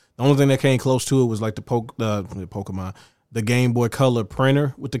The only thing that came close to it was like the Pokemon, the Game Boy Color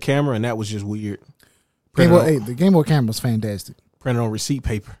printer with the camera, and that was just weird. The Game Boy camera was fantastic. Printed on receipt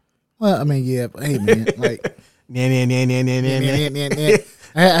paper. Well, I mean, yeah, but hey, man, like, nah.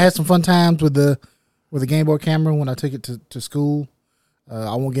 I had some fun times with the Game Boy camera when I took it to school.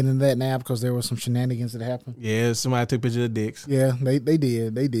 I won't get into that now because there were some shenanigans that happened. Yeah, somebody took pictures of dicks. Yeah, they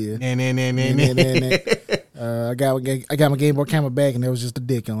did. Nah. I got my Game Boy camera back and there was just a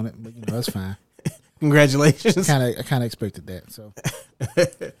dick on it, but that's fine. Congratulations. I kind of expected that, so,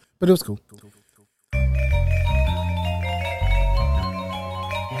 but it was cool.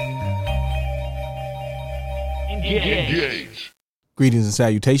 Engage. Greetings and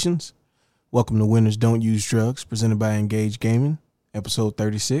salutations. Welcome to Winners Don't Use Drugs, presented by Engage Gaming, episode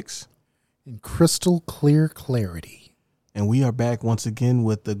 36. In crystal clear clarity. And we are back once again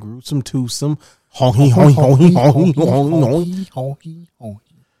with the gruesome twosome. How Honky,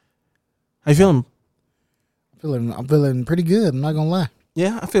 you feeling? I'm feeling pretty good. I'm not gonna lie.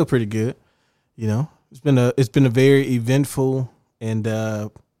 Yeah, I feel pretty good. You know, it's been a very eventful and I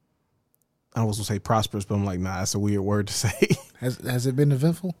was gonna say prosperous, but I'm like, nah, that's a weird word to say. Has it been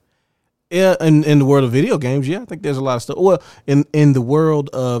eventful? Yeah, in the world of video games, yeah, I think there's a lot of stuff. Well, in the world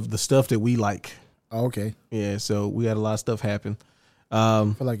of the stuff that we like. Oh, okay. Yeah, so we had a lot of stuff happen.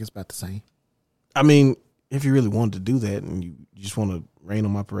 I feel like it's about the same. I mean, if you really wanted to do that and you just want to rain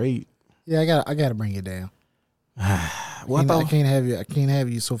on my parade. Yeah, I gotta bring it down. Well, I can't have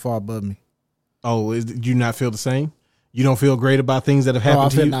you so far above me. Oh, do you not feel the same? You don't feel great about things that have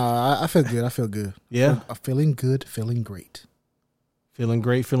happened to you? No, I feel good. I feel good. Yeah? I'm feeling good, feeling great. Feeling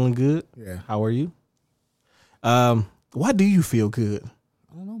great, feeling good? Yeah. How are you? Why do you feel good?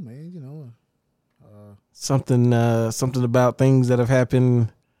 I don't know, man. You know. Something about things that have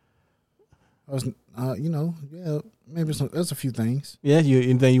happened. Maybe there's a few things. Yeah,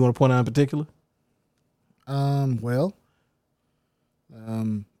 anything you want to point out in particular? Well,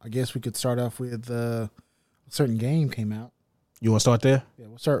 I guess we could start off with a certain game came out. You want to start there? Yeah,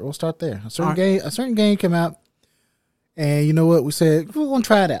 we'll start there. A certain game came out, and you know what? We said we're gonna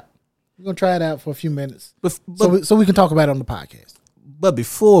try it out. We're gonna try it out for a few minutes, so we can talk about it on the podcast. But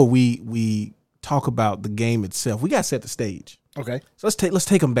before we talk about the game itself, we got to set the stage. Okay. So let's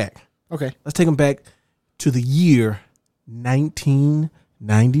take them back. Okay. Let's take them back to the year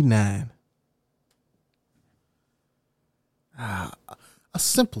 1999. A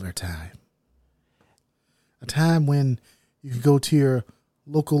simpler time. A time when you could go to your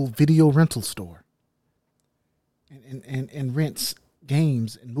local video rental store and rent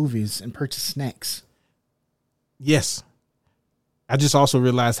games and movies and purchase snacks. Yes. I just also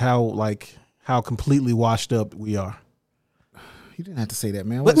realized how completely washed up we are. You didn't have to say that,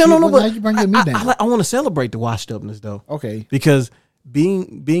 man. But no. Why you bringing me down? I want to celebrate the washed upness, though. Okay. Because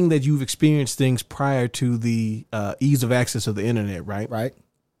being that you've experienced things prior to the ease of access of the internet, right? Right.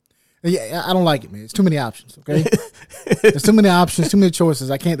 Yeah, I don't like it, man. It's too many options, okay? There's too many options, too many choices.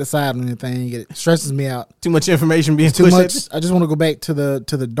 I can't decide on anything. It stresses me out. Too much information being too pushed much. I just want to go back to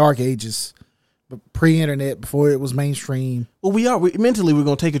the dark ages, but pre-internet, before it was mainstream. Well, mentally we're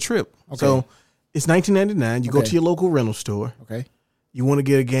going to take a trip. Okay. So it's 1999. You go to your local rental store. Okay. You want to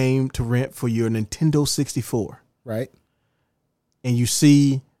get a game to rent for your Nintendo 64. Right. And you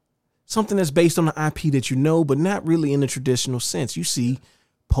see something that's based on the IP that you know, but not really in the traditional sense. You see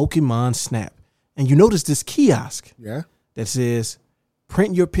Pokemon Snap. And you notice this kiosk that says,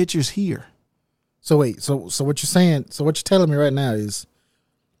 print your pictures here. So wait, so what you're saying, so what you're telling me right now is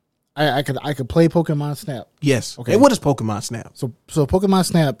I could play Pokemon Snap. Yes. Okay. And what is Pokemon Snap? So Pokemon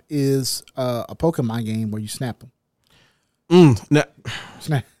Snap is a Pokemon game where you snap them. Now,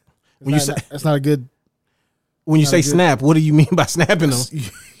 Snap. When That's not a good. When you say snap, what do you mean by snapping them?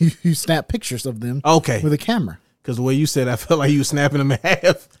 You snap pictures of them. Okay. With a camera. Because the way you said, I felt like you were snapping them in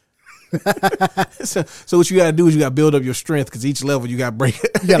half. so what you got to do is you got to build up your strength, because each level you got to break.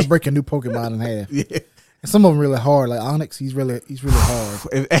 You got to break a new Pokemon in half. Yeah. And some of them really hard. Like Onyx, he's really hard.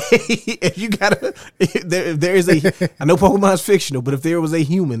 If you gotta, there is a. I know Pokemon's fictional, but if there was a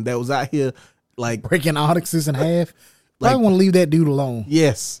human that was out here like breaking Onyxes in half, probably want to leave that dude alone.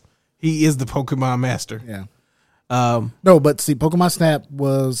 Yes, he is the Pokemon master. Yeah. No, but see, Pokemon Snap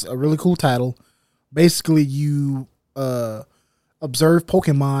was a really cool title. Basically, you observe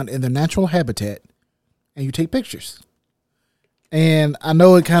Pokemon in their natural habitat, and you take pictures. And I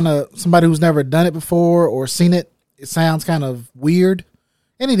know it kind of, somebody who's never done it before or seen it, it sounds kind of weird.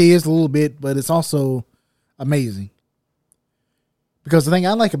 And it is a little bit, but it's also amazing. Because the thing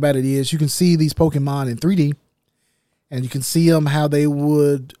I like about it is you can see these Pokemon in 3D, and you can see them how they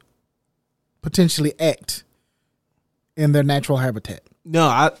would potentially act in their natural habitat.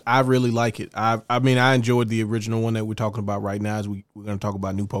 No, I really like it. I mean, I enjoyed the original one that we're talking about right now. As we're going to talk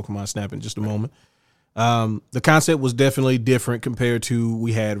about new Pokemon Snap in just a moment. The concept was definitely different compared to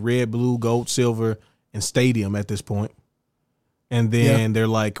we had Red, Blue, Gold, Silver, and Stadium at this point. And then they're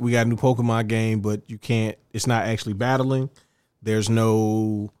like, we got a new Pokemon game, but you can't. It's not actually battling. There's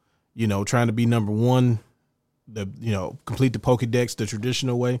no, trying to be number one. Complete the Pokedex the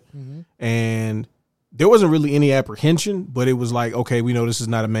traditional way, and there wasn't really any apprehension, but it was like, okay, we know this is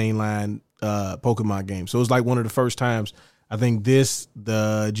not a mainline Pokemon game. So it was like one of the first times I think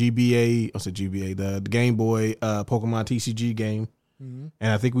the Game Boy Pokemon TCG game, and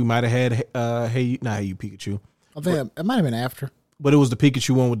I think we might have had Hey You Pikachu. I think it might have been after, but it was the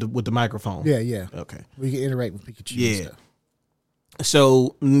Pikachu one with the microphone. Yeah. Okay, we can interact with Pikachu. Yeah. And stuff.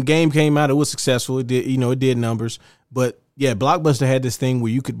 So when the game came out, it was successful. It did, it did numbers, but yeah, Blockbuster had this thing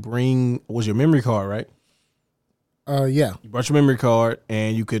where you could bring your memory card, right? Yeah. You brought your memory card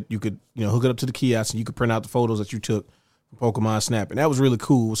and you could hook it up to the kiosk and you could print out the photos that you took from Pokemon Snap, and that was really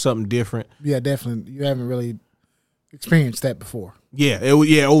cool. It was something different. Yeah, definitely. You haven't really experienced that before. Yeah, it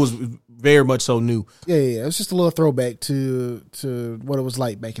was very much so new. Yeah. It was just a little throwback to what it was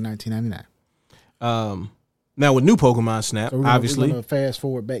like back in 1999. Now with new Pokemon Snap, so obviously, we're gonna fast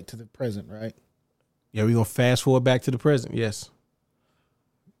forward back to the present, right? Yeah, we're gonna fast forward back to the present. Yes,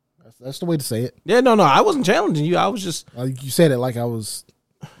 that's the way to say it. Yeah, no, I wasn't challenging you. I was just you said it like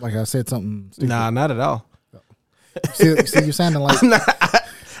I said something stupid. Nah, not at all. See, you're sounding like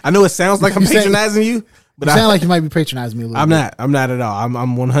I know it sounds like I'm patronizing you, but you sound like you might be patronizing me a little bit. I'm not at all. I'm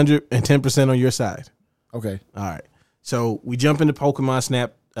 110% on your side. Okay. All right. So we jump into Pokemon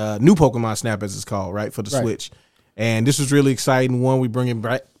Snap, new Pokemon Snap as it's called, right, for the Switch. And this was really exciting. One, we bringing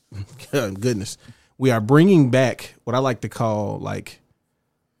back, goodness, we are bringing back what I like to call like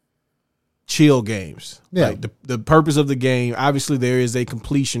chill games. Yeah. Like the purpose of the game, obviously there is a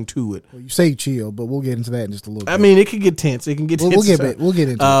completion to it. Well, you say chill, but we'll get into that in just a little bit. I mean, it can get tense. It can get tense. We'll get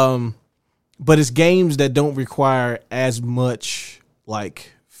into it. But it's games that don't require as much,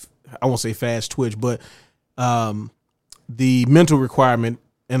 like, I won't say fast twitch, but the mental requirement,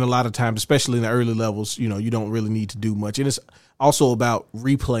 and a lot of times, especially in the early levels, you don't really need to do much. And it's also about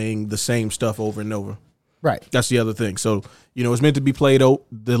replaying the same stuff over and over. Right. That's the other thing. So, it's meant to be played.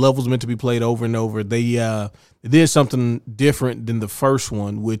 The level's meant to be played over and over. They did something different than the first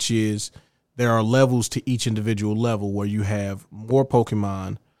one, which is there are levels to each individual level where you have more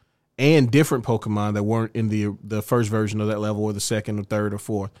Pokemon and different Pokemon that weren't in the first version of that level, or the second or third or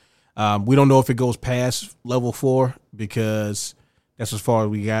fourth. We don't know if it goes past level 4 because that's as far as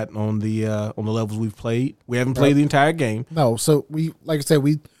we got on the levels we've played. We haven't played the entire game. No, so we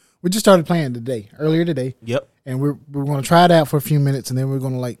just started playing earlier today. Yep. And we're going to try it out for a few minutes, and then we're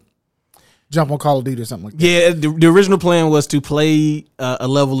going to jump on Call of Duty or something like that. Yeah, the original plan was to play a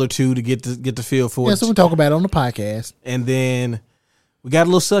level or two to get the feel for it. Yeah, so we'll talk about it on the podcast. And then we got a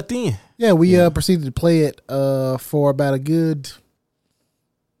little sucked in. Yeah, we proceeded to play it for about a good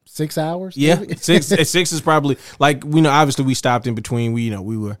 6 hours. Yeah, maybe? six is probably obviously we stopped in between.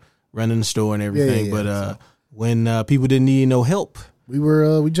 We were running the store and everything, but when people didn't need no help,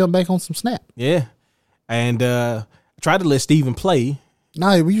 we jumped back on some Snap. Yeah, and I tried to let Steven play.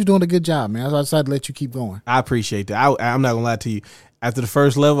 No, we were doing a good job, man. So I decided to let you keep going. I appreciate that. I'm not gonna lie to you. After the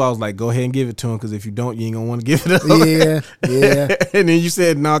first level, I was like, go ahead and give it to him, because if you don't, you ain't going to want to give it up. Yeah. And then you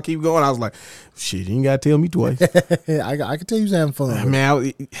said, no, keep going. I was like, shit, you ain't got to tell me twice. I can tell you was having fun.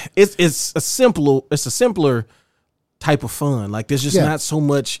 Man, it's a simpler type of fun. Like, there's just not so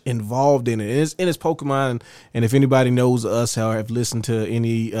much involved in it. And it's Pokemon. And if anybody knows us or have listened to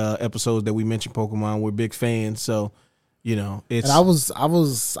any episodes that we mentioned Pokemon, we're big fans. So, it's. And I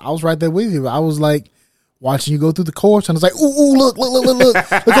was right there with you. I was like, watching you go through the course, and it's like, ooh, look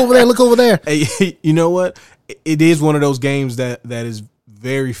look over there. Hey, you know what? It is one of those games that is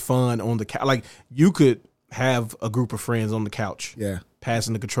very fun on the couch. Like, you could have a group of friends on the couch,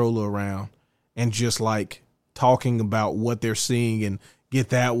 passing the controller around, and just talking about what they're seeing and get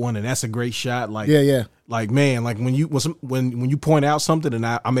that one, and that's a great shot. Like, like, man, like when you point out something and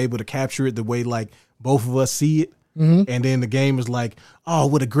I'm able to capture it the way both of us see it. Mm-hmm. And then the game is like, oh,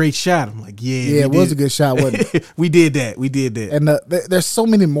 what a great shot. I'm like, yeah, it was a good shot, wasn't it? We did that. And there's so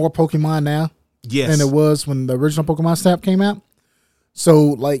many more Pokemon now than there was when the original Pokemon Snap came out.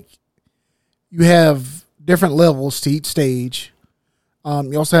 So, you have different levels to each stage.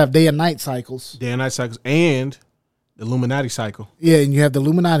 You also have day and night cycles. And the Illuminati cycle. Yeah, and you have the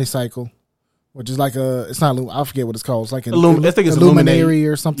Illuminati cycle, which is it's not, I forget what it's called. It's like I think it's Illuminary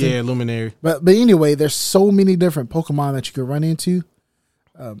or something. Yeah, Illuminary. But anyway, there's so many different Pokemon that you could run into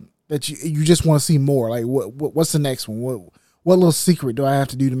that you just want to see more. Like, what's the next one? what little secret do I have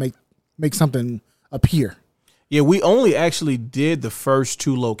to do to make something appear? Yeah, we only actually did the first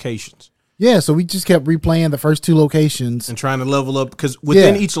 2 locations. Yeah, so we just kept replaying the first 2 locations and trying to level up, because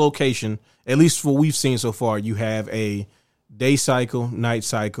within each location, at least for what we've seen so far, you have a day cycle, night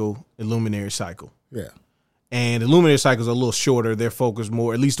cycle, and luminary cycle. Yeah. And the luminary cycles are a little shorter. They're focused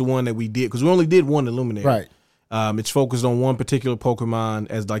more, at least the one that we did, because we only did one luminary. Right. It's focused on one particular Pokemon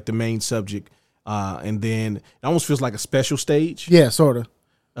as like the main subject. And then it almost feels like a special stage. Yeah, sort of.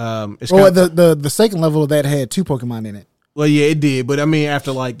 The second level of that had 2 Pokemon in it. Well, yeah, it did. But I mean,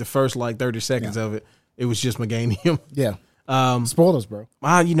 after like the first like 30 seconds of it, it was just Meganium. Yeah. Spoilers, bro.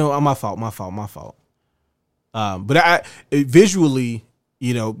 My fault. But I visually,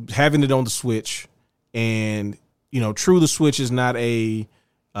 having it on the Switch, and true, the Switch is not a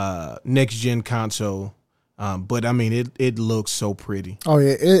next gen console, but I mean, it looks so pretty. Oh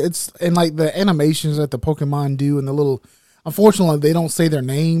yeah, it's and like the animations that the Pokemon do, and the little. Unfortunately, they don't say their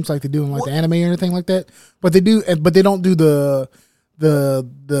names like they do in like the anime or anything like that. But they do, but they don't do the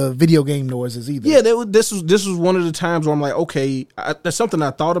video game noises either. Yeah, this was one of the times where I'm like, okay, that's something I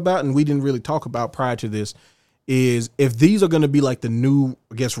thought about, and we didn't really talk about prior to this. Is if these are going to be like the new,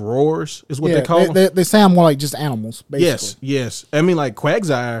 I guess, roars is what they call them. They sound more like just animals, basically. Yes. I mean, like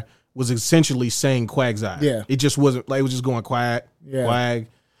Quagsire was essentially saying Quagsire. Yeah. It just wasn't like, it was just going quack, quag.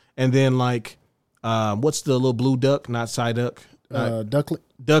 And then like, what's the little blue duck, not Psyduck? Ducklet.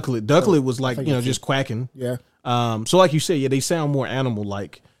 Ducklet was like, just quacking. Yeah. So like you said, they sound more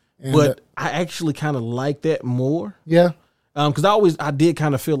animal-like. But I actually kind of like that more. Yeah. Because I did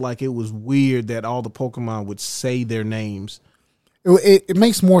kind of feel like it was weird that all the Pokemon would say their names. It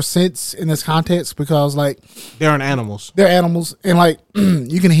makes more sense in this context because like they're animals. They're animals, and like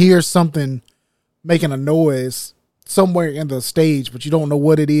you can hear something making a noise somewhere in the stage, but you don't know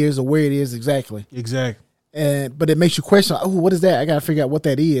what it is or where it is exactly. Exactly. But it makes you question, oh, what is that? I got to figure out what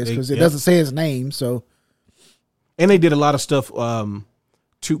that is because it doesn't say his name. So, and they did a lot of stuff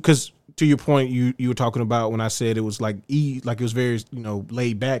because to your point, you were talking about when I said it was like like it was very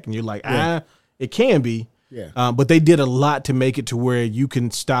laid back, and you're like it can be, but they did a lot to make it to where you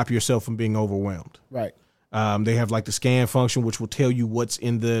can stop yourself from being overwhelmed. Right. They have like the scan function, which will tell you what's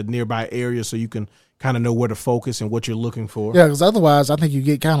in the nearby area, so you can kind of know where to focus and what you're looking for. Yeah, because otherwise, I think you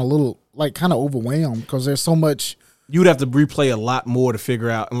get kind of overwhelmed because there's so much. You'd have to replay a lot more to figure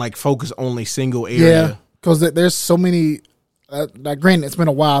out and like focus on a single area. Yeah, because there's so many. Granted, it's been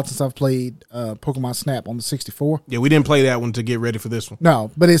a while since I've played Pokemon Snap on the 64. Yeah, we didn't play that one to get ready for this one.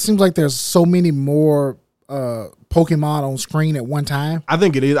 No, but it seems like there's so many more Pokemon on screen at one time. I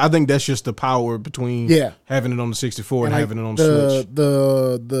think it is. I think that's just the power between having it on the 64 and having it on the Switch.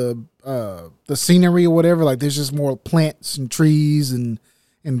 The scenery or whatever, like there's just more plants and trees and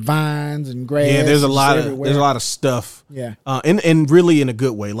vines and grass. Yeah, there's a lot of stuff. Yeah, and really in a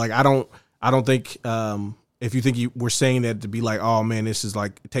good way. Like I don't think if you think you were saying that to be like, oh man, this is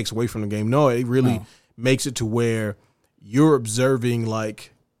like it takes away from the game. No, it really makes it to where you're observing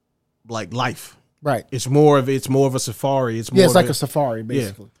like life. Right. It's more of a safari. It's like a safari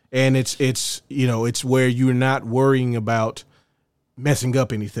basically. Yeah. And it's it's where you're not worrying about messing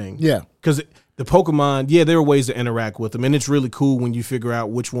up anything. Yeah. Because the Pokemon, there are ways to interact with them, and it's really cool when you figure out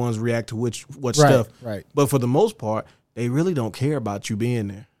which ones react to what stuff. Right. But for the most part, they really don't care about you being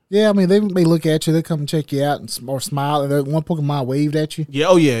there. Yeah, I mean, they may look at you, they come and check you out or smile, and one Pokemon waved at you.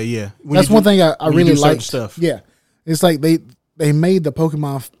 Yeah, yeah. That's one thing I really liked. Stuff. Yeah. It's like they made the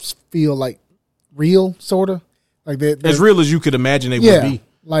Pokemon feel like real, sort of. Like they're as real as you could imagine they would be.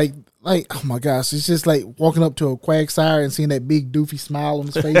 Like, oh my gosh, it's just like walking up to a Quagsire and seeing that big doofy smile on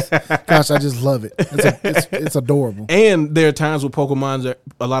his face. Gosh, I just love it. It's adorable. And there are times where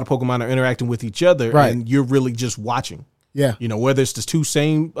a lot of Pokemon are interacting with each other, and you're really just watching. Yeah. Whether it's the two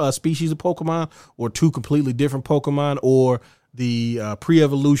same species of Pokemon or two completely different Pokemon or the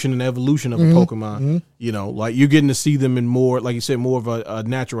pre-evolution and evolution of a Pokemon, like you're getting to see them in more, like you said, more of a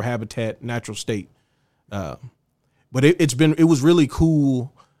natural habitat, natural state. But it was really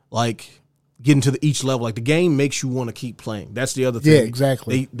cool, like getting to each level. Like the game makes you want to keep playing. That's the other thing. Yeah,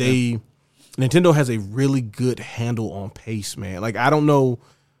 exactly. Nintendo has a really good handle on pace, man. Like I don't know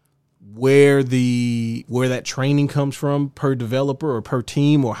where that training comes from per developer or per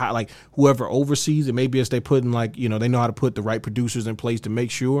team or how, like whoever oversees it. Maybe it's they put in like, they know how to put the right producers in place to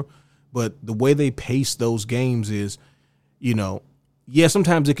make sure. But the way they pace those games is,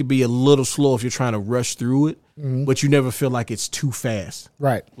 sometimes it could be a little slow if you're trying to rush through it, but you never feel like it's too fast.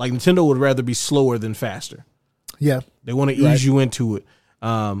 Right. Like Nintendo would rather be slower than faster. Yeah. They want to ease you into it.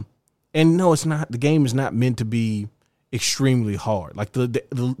 And no, it's not, the game is not meant to be extremely hard. Like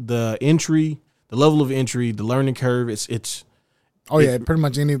the entry, the level of entry, the learning curve, it's Oh yeah, pretty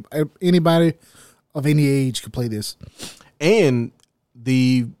much anybody of any age could play this. And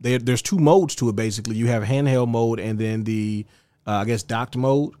there's 2 modes to it. Basically, you have handheld mode and then the I guess docked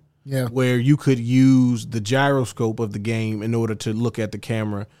mode. Yeah, where you could use the gyroscope of the game in order to look at the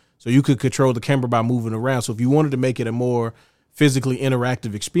camera. So you could control the camera by moving around. So if you wanted to make it a more physically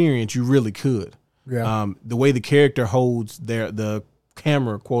interactive experience, you really could. Yeah. The way the character holds the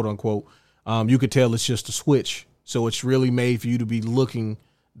camera, quote unquote, you could tell it's just a switch. So it's really made for you to be looking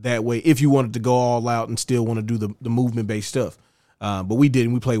that way if you wanted to go all out and still want to do the movement based stuff. But we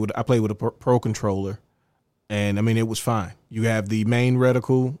didn't. I played with a pro controller, and I mean it was fine. You have the main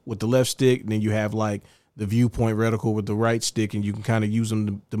reticle with the left stick, and then you have like the viewpoint reticle with the right stick, and you can kind of use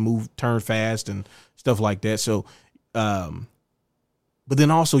them to move, turn fast, and stuff like that. So, but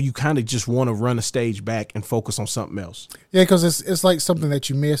then also you kind of just want to run a stage back and focus on something else. Yeah, because it's like something that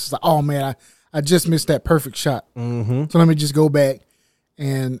you miss. It's like, oh man, I just missed that perfect shot. Mm-hmm. So let me just go back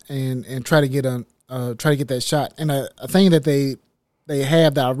and try to get that shot. And a thing that they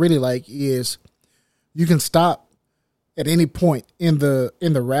have that I really like is you can stop at any point in the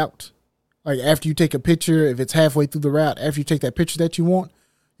route. Like after you take a picture, if it's halfway through the route, after you take that picture that you want,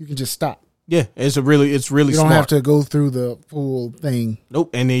 you can just stop. Yeah, it's really you don't smart. have to go through the full thing. Nope.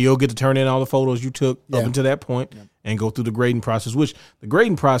 And then you'll get to turn in all the photos you took up until that point and go through the grading process, which the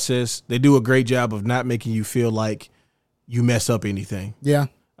grading process, they do a great job of not making you feel like you mess up anything. Yeah.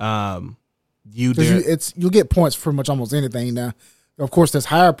 You'll get points for pretty much almost anything now. Of course, there's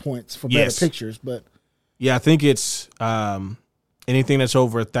higher points for better pictures, but yeah, I think it's anything that's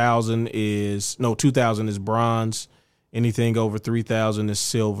over 2,000 is bronze. Anything over 3,000 is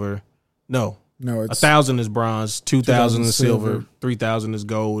silver. No, it's 1,000 is bronze, 2,000 is silver, 3,000 is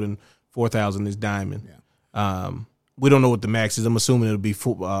gold, and 4,000 is diamond. Yeah. We don't know what the max is. I'm assuming it'll be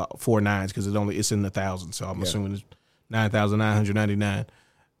 4 nines because it's in the thousands. So I'm assuming it's 9,999.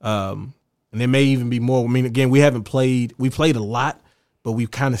 And there may even be more. I mean, again, we played a lot, but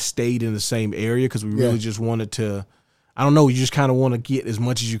we've kind of stayed in the same area because we really just wanted to. I don't know. You just kind of want to get as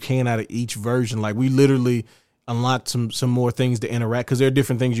much as you can out of each version. Like we literally unlocked some more things to interact because there are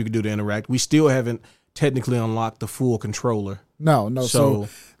different things you can do to interact. We still haven't technically unlocked the full controller. No. So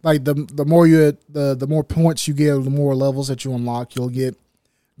like the more the more points you get, the more levels that you unlock, you'll get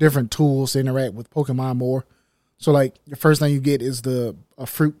different tools to interact with Pokemon more. So like the first thing you get is a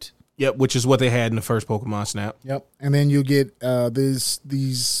fruit. Yep, which is what they had in the first Pokemon Snap. Yep, and then you get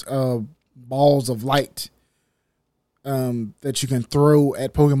these balls of light that you can throw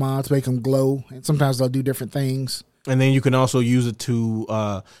at Pokemon to make them glow, and sometimes they'll do different things. And then you can also use it to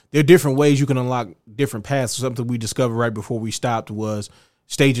there are different ways you can unlock different paths. Something we discovered right before we stopped was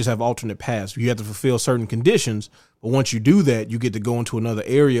stages have alternate paths. You have to fulfill certain conditions, but once you do that, you get to go into another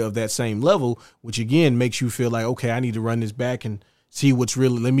area of that same level, which again makes you feel like, okay, I need to run this back and see what's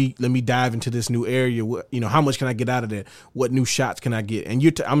really. Let me dive into this new area. How much can I get out of that? What new shots can I get?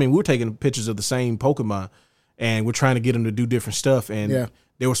 And we're taking pictures of the same Pokemon, and we're trying to get them to do different stuff. And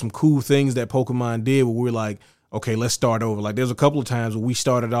there were some cool things that Pokemon did where we're like, okay, let's start over. Like there's a couple of times where we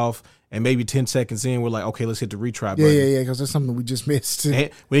started off and maybe 10 seconds in, we're like, okay, let's hit the retry button. Yeah, because that's something we just missed.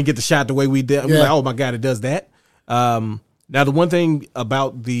 And we didn't get the shot the way we did. We're like, oh my God, it does that. Now the one thing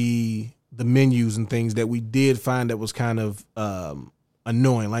about the menus and things that we did find that was kind of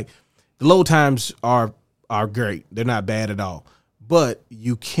annoying, like the load times are great. They're not bad at all. But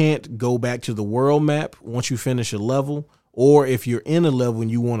you can't go back to the world map once you finish a level. Or if you're in a level and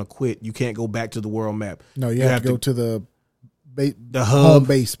you want to quit, you can't go back to the world map. No, you have to go to the hub, home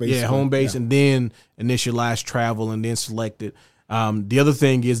base, basically. Yeah, home base, and then initialize travel and then select it. The other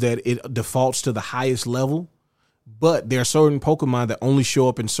thing is that it defaults to the highest level, but there are certain Pokemon that only show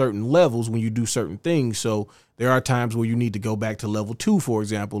up in certain levels when you do certain things. So there are times where you need to go back to level 2, for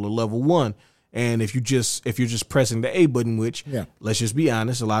example, or level 1. And if you're just pressing the A button, which let's just be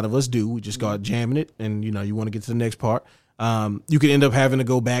honest, a lot of us do, we just go jamming it, and you want to get to the next part. You could end up having to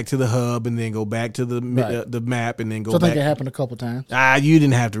go back to the hub and then go back to the map and then go back. I think it happened a couple times. You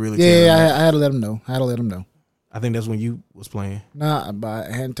didn't have to really. Yeah, I had to let them know. I think that's when you was playing. Nah, but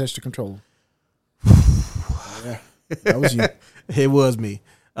I hadn't touched the controller. Yeah, that was you. It was me.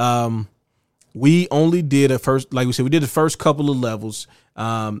 We only did like we said, we did the first couple of levels.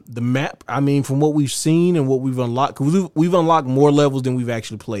 The map, I mean, from what we've seen and what we've unlocked, because we've unlocked more levels than we've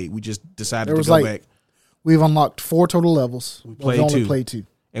actually played. We just decided to go back. We've unlocked 4 total levels. We've only played 2.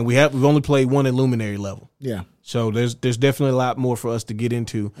 And we've only played 1 Illuminary level. Yeah. So there's definitely a lot more for us to get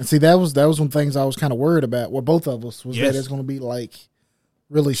into. And see, that was one of the things I was kind of worried about, well, both of us, was that it's going to be like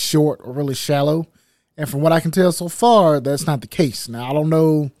really short or really shallow. And from what I can tell so far, that's not the case. Now, I don't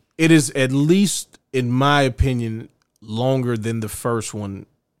know. It is, at least in my opinion, longer than the first one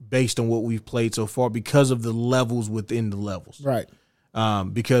based on what we've played so far because of the levels within the levels. Right.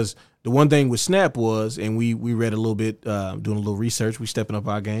 Because the one thing with Snap was, and we read a little bit, doing a little research, we stepping up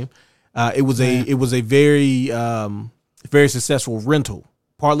our game. It was a very very successful rental,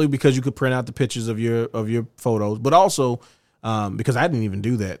 partly because you could print out the pictures of your photos, but also because I didn't even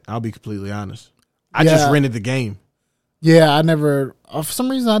do that. I'll be completely honest. I just rented the game. Yeah, I never. For some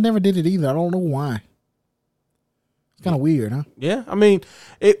reason, I never did it either. I don't know why. It's kind of weird, huh? Yeah, I mean,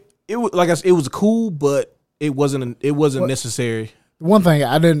 it was like I said, it was cool, but it wasn't necessary. One thing,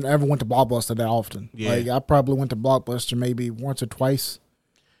 I didn't ever went to Blockbuster that often. Yeah. Like I probably went to Blockbuster maybe once or twice,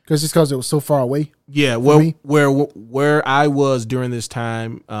 because it was so far away. Yeah, well, where I was during this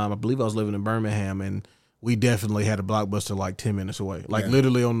time, I believe I was living in Birmingham, and we definitely had a Blockbuster like 10 minutes away. Like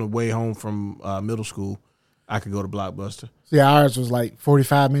literally on the way home from middle school, I could go to Blockbuster. See, ours was like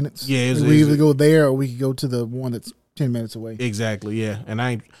 45 minutes. Yeah, we either go there or we could go to the one that's 10 minutes away. Exactly, yeah. And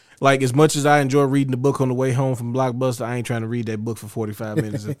I ain't, like, as much as I enjoy reading the book on the way home from Blockbuster, I ain't trying to read that book for 45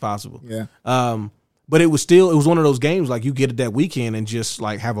 minutes if possible. Yeah. But it was one of those games like you get it that weekend and just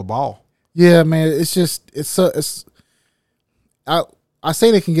like have a ball. Yeah, man. It's I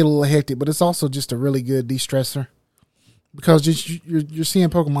say they can get a little hectic, but it's also just a really good de-stressor because you're seeing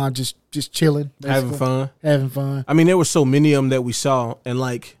Pokemon just chilling, having fun. I mean, there were so many of them that we saw, and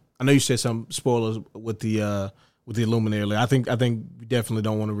like I know you said some spoilers with the Illuminary. I think we definitely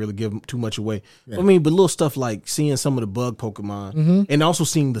don't want to really give too much away. Yeah. I mean, but little stuff like seeing some of the bug Pokemon and also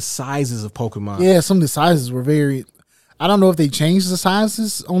seeing the sizes of Pokemon. Yeah, some of the sizes were very. I don't know if they changed the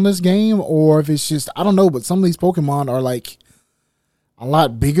sizes on this game or if it's just I don't know, but some of these Pokemon are like a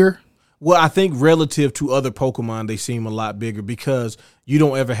lot bigger. Well, I think relative to other Pokemon, they seem a lot bigger because you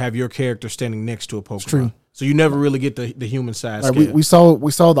don't ever have your character standing next to a Pokemon. It's true. So you never really get the human size. Like we saw the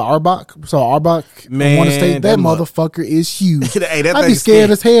Arbok. We saw Arbok. Man, I want to state that motherfucker is huge. Hey, I'd be scared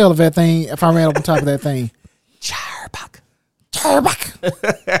as hell of that thing if I ran up on top of that thing. Charbok.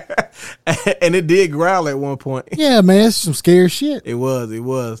 And it did growl at one point. Yeah, man, it's some scary shit. It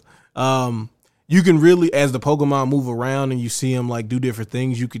was. You can really, as the Pokemon move around and you see them like do different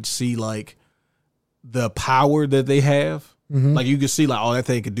things, you could see like the power that they have. Mm-hmm. Like you could see like, oh, that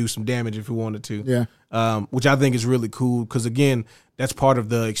thing could do some damage if it wanted to. Yeah. Which I think is really cool because again, that's part of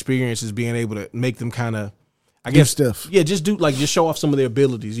the experience is being able to make them kind of, I guess, stuff. Yeah, just show off some of their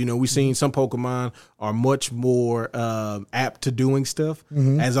abilities. You know, we've seen some Pokemon are much more apt to doing stuff.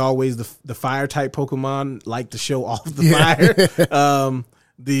 Mm-hmm. As always, the fire type Pokemon like to show off the fire.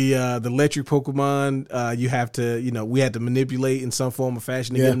 The electric Pokemon, you have to, we had to manipulate in some form or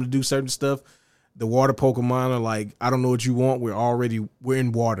fashion to get them to do certain stuff. The water Pokemon are like, I don't know what you want. We're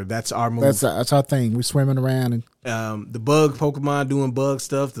in water. That's our move. That's our thing. We're swimming around and the bug Pokemon doing bug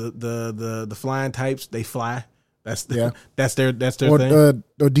stuff. The flying types, they fly. That's their thing.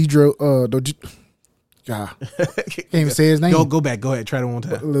 Dodrio, can't even say his name. Go back. Go ahead. Try it one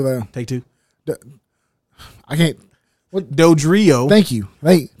time. Take two. I can't. What? Dodrio. Thank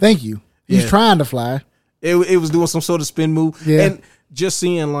you. He's trying to fly. It was doing some sort of spin move. Yeah. And just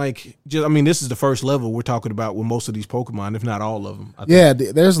seeing this is the first level we're talking about with most of these Pokemon, if not all of them. Yeah,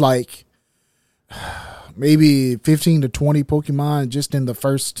 there's like maybe 15 to 20 Pokemon just in the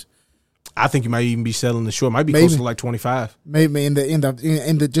first. I think you might even be selling the short. Might be close to like 25. Maybe in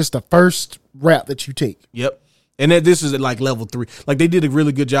the just the first route that you take. Yep. And this is at like level 3. Like they did a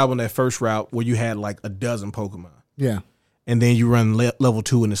really good job on that first route where you had like a dozen Pokemon. Yeah. And then you run level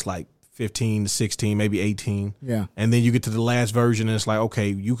 2 and it's like 15 to 16, maybe 18. Yeah. And then you get to the last version and it's like, okay,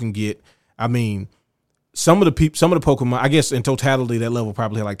 you can get, I mean, some of the Pokemon, I guess in totality, that level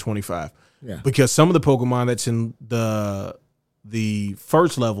probably had like 25. Yeah. Because some of the Pokemon that's in the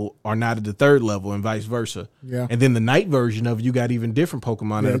first level are not at the third level and vice versa. Yeah. And then the night version of it, you got even different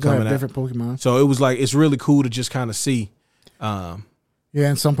Pokemon that are coming out. Different Pokemon. So it was like, it's really cool to just kind of see. Yeah,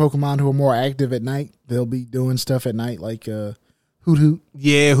 and some Pokemon who are more active at night, they'll be doing stuff at night, like Hoot Hoot.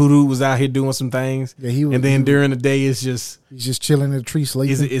 Yeah, Hoot Hoot was out here doing some things. Yeah, he was. And then during the day, it's just he's just chilling in a tree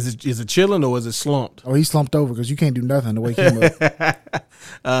sleeping. Is it chilling or is it slumped? Oh, he's slumped over because you can't do nothing to wake him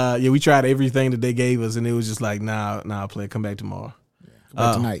up. Yeah, we tried everything that they gave us, and it was just like, nah, play, come back tomorrow. Yeah, come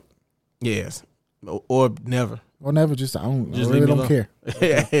back tonight. Yes, or never. Or never. Just I really don't care.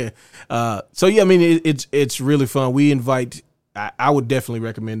 Yeah. So yeah, I mean, it's really fun. We invite. I would definitely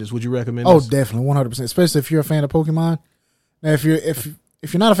recommend this. Would you recommend this? Oh, definitely, 100%. Especially if you're a fan of Pokemon. Now, if you're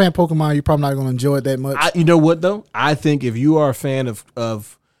not a fan of Pokemon, you're probably not going to enjoy it that much. You know what though? I think if you are a fan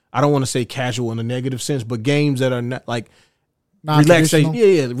of I don't want to say casual in a negative sense, but games that are not like relaxation.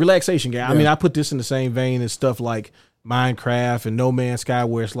 Yeah, relaxation game. Yeah. I mean, I put this in the same vein as stuff like Minecraft and No Man's Sky,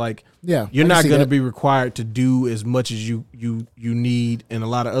 where it's like, yeah, you're not going to be required to do as much as you need in a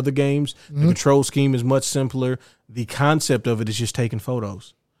lot of other games. Mm-hmm. The control scheme is much simpler. The concept of it is just taking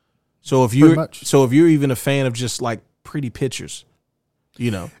photos. So if you're even a fan of just like pretty pictures,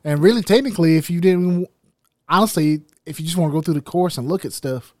 and really technically, if you didn't, honestly, if you just want to go through the course and look at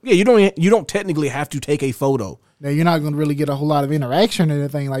stuff, yeah, you don't technically have to take a photo. Now you're not going to really get a whole lot of interaction or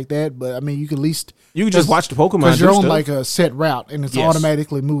anything like that, but I mean, you can at least just watch the Pokemon because you're on like a set route and it's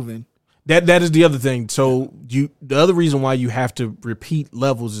automatically moving. That is the other thing. So the other reason why you have to repeat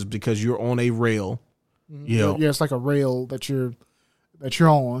levels is because you're on a rail. Yeah, it's like a rail that you're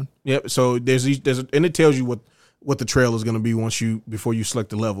on. Yep. So there's and it tells you what the trail is going to be before you select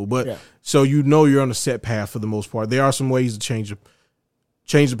the level. But so you're on a set path for the most part. There are some ways to change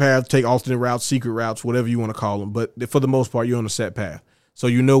the path, take alternate routes, secret routes, whatever you want to call them. But for the most part, you're on a set path. So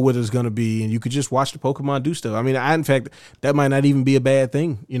you know what it's going to be, and you could just watch the Pokemon do stuff. I mean, in fact, that might not even be a bad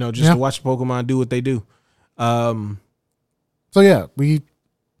thing, just to watch the Pokemon do what they do. So yeah, we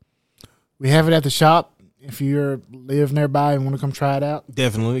have it at the shop. If you live nearby and want to come try it out,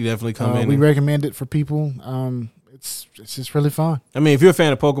 definitely come in. We recommend it for people. It's just really fun. I mean, if you're a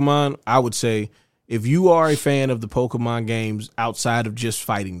fan of Pokemon, I would say if you are a fan of the Pokemon games outside of just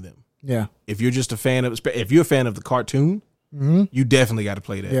fighting them, if you're just a fan of the cartoon, you definitely got to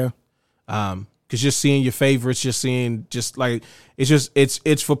play that. Yeah. Because just seeing your favorites, it's for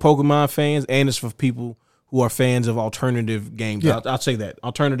Pokemon fans and it's for people who are fans of alternative games. Yeah. I'll say that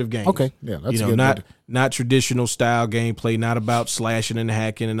alternative games. Okay, yeah, that's good. Not traditional style gameplay, not about slashing and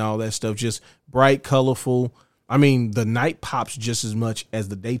hacking and all that stuff. Just bright, colorful. I mean, the night pops just as much as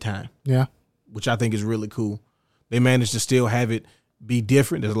the daytime. Yeah, which I think is really cool. They managed to still have it be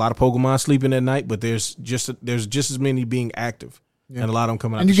different. There's a lot of Pokemon sleeping at night, but there's just as many being active, and a lot of them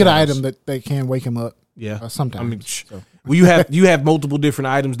coming out. And you get an item that they can wake them up. Yeah, sometimes. I mean, well, you have multiple different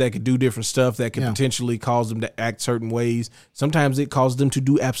items that could do different stuff that can potentially cause them to act certain ways. Sometimes it causes them to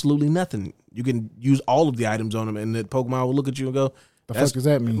do absolutely nothing. You can use all of the items on them, and the Pokemon will look at you and go, "The fuck does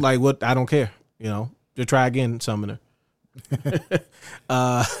that mean?" Like, what? I don't care. To try again, summoner.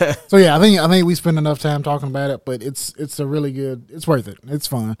 So yeah, I think we spent enough time talking about it, but it's a really good. It's worth it. It's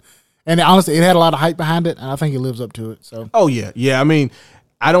fun, and honestly, it had a lot of hype behind it, and I think it lives up to it. So. Oh yeah. I mean,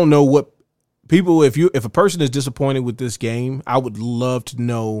 I don't know what people. If a person is disappointed with this game, I would love to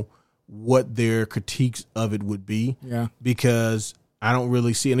know what their critiques of it would be. Yeah. Because I don't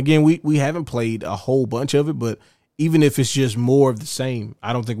really see. And again, we haven't played a whole bunch of it, but even if it's just more of the same,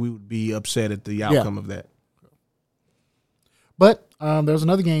 I don't think we would be upset at the outcome of that. But there's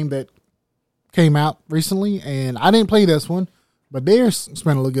another game that came out recently, and I didn't play this one, but Darius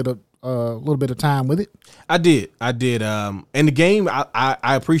spent a little bit of time with it. I did. And the game,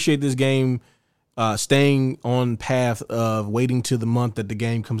 I appreciate this game staying on path of waiting till the month that the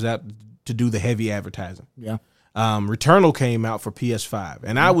game comes out to do the heavy advertising. Yeah. Returnal came out for PS5,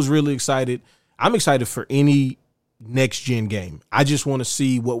 and I was really excited. I'm excited for any next-gen game. I just want to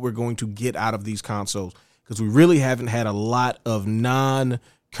see what we're going to get out of these consoles, because we really haven't had a lot of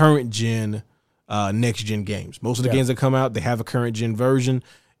non-current gen next gen games. Most of the games that come out, they have a current gen version,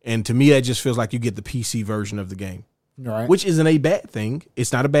 and to me, that just feels like you get the PC version of the game, right? Which isn't a bad thing.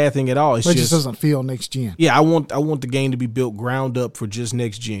 It's not a bad thing at all. It just doesn't feel next gen. Yeah, I want the game to be built ground up for just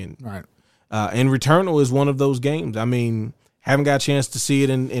next gen. Right. And Returnal is one of those games. I mean, haven't got a chance to see it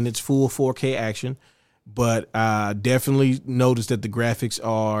in its full 4K action, but definitely noticed that the graphics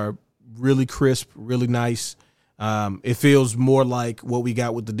are really crisp, really nice. It feels more like what we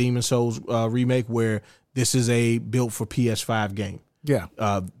got with the Demon's Souls remake, where this is a built for PS5 game. Yeah.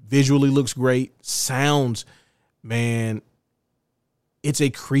 Visually looks great. Sounds, man, it's a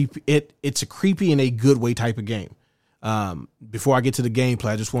creepy in a good way type of game. Before I get to the gameplay,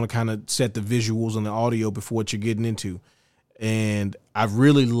 I just want to kind of set the visuals and the audio before what you're getting into. And I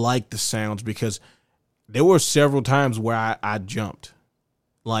really like the sounds, because there were several times where I jumped.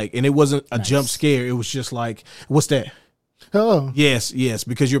 And it wasn't a jump scare. It was just like, what's that? Oh. Yes,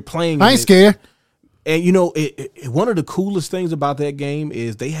 because you're playing. I ain't scared. And, one of the coolest things about that game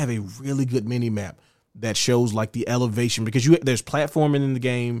is they have a really good mini map that shows like the elevation, because there's platforming in the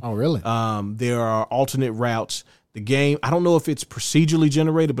game. Oh, really? There are alternate routes. The game, I don't know if it's procedurally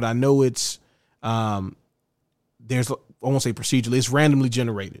generated, but I know it's I won't say procedurally, it's randomly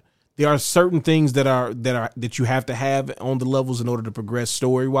generated. There are certain things that you have to have on the levels in order to progress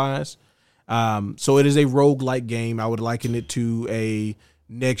story wise. So it is a roguelike game. I would liken it to a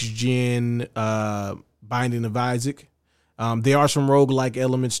next gen Binding of Isaac. There are some roguelike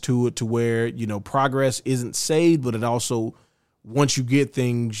elements to it, to where progress isn't saved, but it also once you get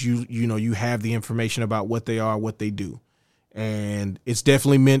things, you have the information about what they are, what they do. And it's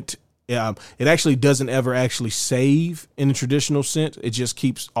definitely meant, it actually doesn't ever actually save in a traditional sense. It just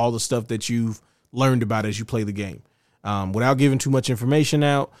keeps all the stuff that you've learned about as you play the game. Without giving too much information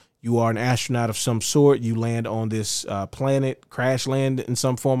out, you are an astronaut of some sort. You land on this planet, crash land in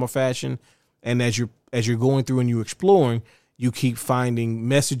some form or fashion. And as you're going through and you're exploring, you keep finding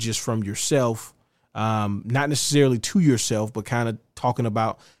messages from yourself, not necessarily to yourself, but kind of talking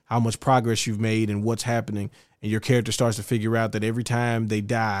about how much progress you've made and what's happening. And your character starts to figure out that every time they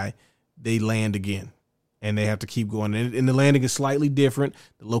die, they land again. And they have to keep going. And the landing is slightly different.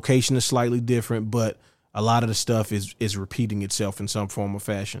 The location is slightly different, but a lot of the stuff is repeating itself in some form or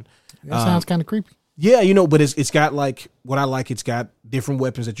fashion. That sounds kind of creepy. Yeah, but it's got what I like. It's got different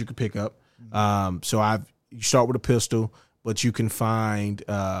weapons that you can pick up. So you start with a pistol, but you can find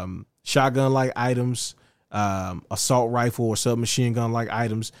shotgun-like items, assault rifle or submachine gun-like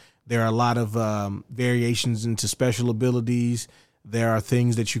items. There are a lot of variations into special abilities. There are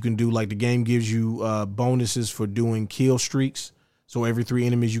things that you can do, like the game gives you bonuses for doing kill streaks. So every 3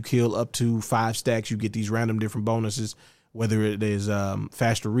 enemies you kill up to 5 stacks, you get these random different bonuses, whether it is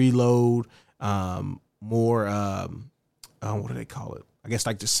faster reload, more, what do they call it? I guess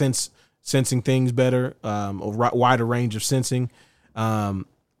like the sensing things better, a wider range of sensing.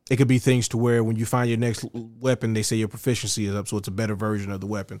 It could be things to where when you find your next weapon, they say your proficiency is up, so it's a better version of the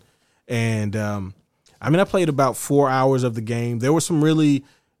weapon. And I played about 4 hours of the game. There were some really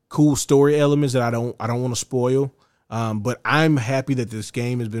cool story elements that I don't want to spoil. But I'm happy that this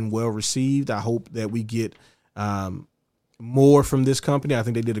game has been well received. I hope that we get more from this company. I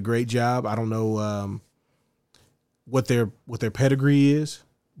think they did a great job. I don't know what their pedigree is,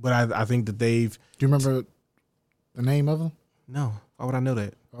 but I think that they've. Do you remember the name of them? No. Why would I know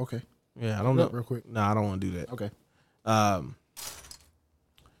that? Okay. Yeah, I don't know. Real quick. No, I don't want to do that. Okay. Oh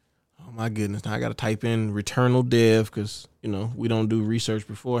my goodness! Now I got to type in Returnal Dev because we don't do research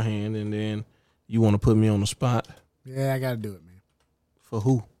beforehand, and then you want to put me on the spot. Yeah, I got to do it, man. For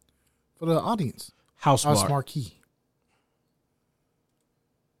who? For the audience. Housemarque.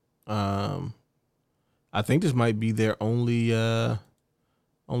 Housemarque. I think this might be their only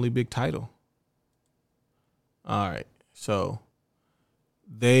big title. All right. So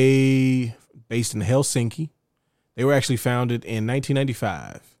they based in Helsinki. They were actually founded in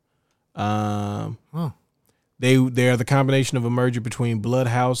 1995. They are the combination of a merger between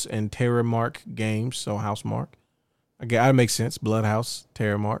Bloodhouse and Terramarque Games, so Housemarque. Okay, that makes sense. Bloodhouse,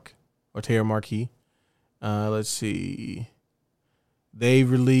 Terramarque, or Terramarque. Let's see. They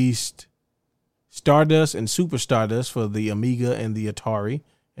released Stardust and Super Stardust for the Amiga and the Atari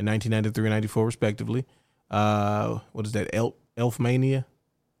in 1993 and 94, respectively. What is that? Elfmania?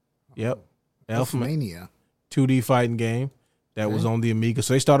 Yep. Elfmania. 2D fighting game that was on the Amiga.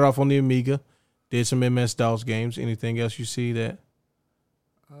 So they started off on the Amiga, did some MS-DOS games. Anything else you see that?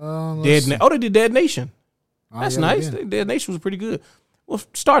 They did Dead Nation. That's nice. Dead Nation was pretty good. Well,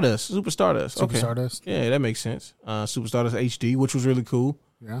 Stardust, Super Stardust. Super Stardust. Yeah, that makes sense. Super Stardust HD, which was really cool.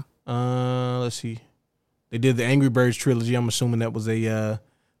 Yeah. Let's see. They did the Angry Birds trilogy. I'm assuming that was a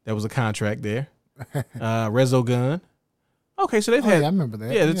contract there. Resogun. Okay, so they've had. I remember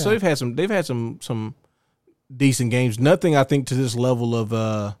that. Yeah, so they've had some decent games. Nothing, I think, to this level of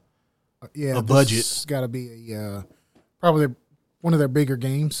a budget. It's got to be probably one of their bigger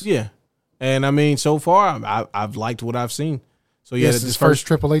games. Yeah, and so far I've liked what I've seen. So yeah, this first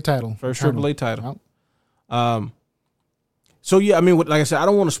AAA title. First AAA title. So yeah, like I said, I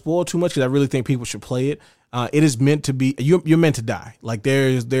don't want to spoil too much because I really think people should play it. It is meant to be. You're meant to die. Like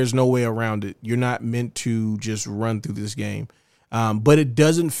there's no way around it. You're not meant to just run through this game. But it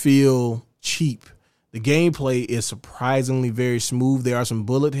doesn't feel cheap. The gameplay is surprisingly very smooth. There are some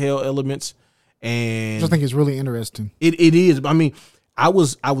bullet hell elements, and I think it's really interesting. It is. I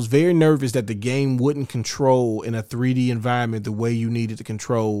was very nervous that the game wouldn't control in a 3D environment the way you needed to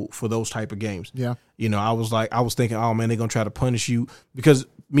control for those type of games. Yeah. I was thinking, oh man, they're going to try to punish you. Because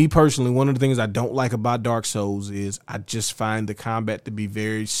me personally, one of the things I don't like about Dark Souls is I just find the combat to be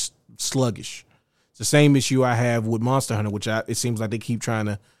very sluggish. It's the same issue I have with Monster Hunter, which it seems like they keep trying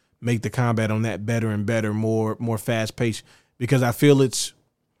to make the combat on that better and better, more fast paced. Because I feel it's,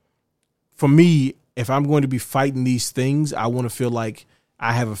 for me, if I'm going to be fighting these things, I want to feel like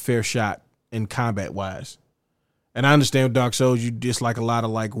I have a fair shot in combat wise. And I understand with Dark Souls, you dislike a lot of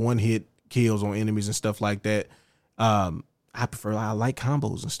like one hit kills on enemies and stuff like that. I like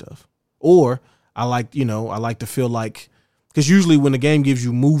combos and stuff. Or I like to feel like, because usually when the game gives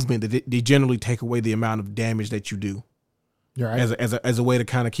you movement, they generally take away the amount of damage that you do. You're right. As a way to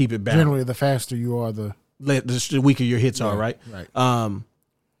kind of keep it balanced. Generally, the faster you are, the the weaker your hits are, right? Right.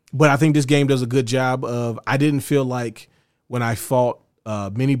 But I think this game does a good job of. I didn't feel like when I fought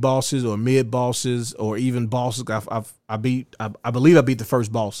mini bosses or mid bosses or even bosses, I believe I beat the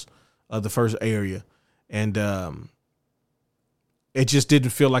first boss of the first area, and it just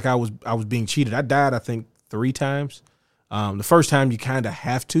didn't feel like I was being cheated. I died, I think, 3 times. The first time you kind of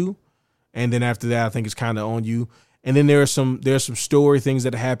have to, and then after that, I think it's kind of on you. And then there's some story things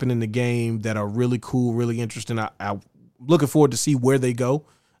that happen in the game that are really cool, really interesting. I'm looking forward to see where they go.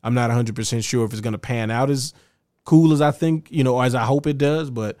 I'm not 100% sure if it's going to pan out as cool as I think, or as I hope it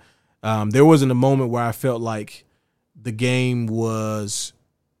does. But there wasn't a moment where I felt like the game was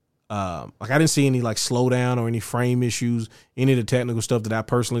like I didn't see any like slowdown or any frame issues, any of the technical stuff that I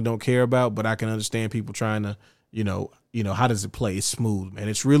personally don't care about. But I can understand people trying to, how does it play? It's smooth, man.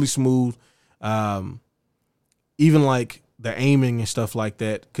 It's really smooth. Even like the aiming and stuff like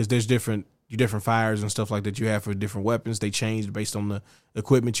that, because there's different fires and stuff like that you have for different weapons. They changed based on the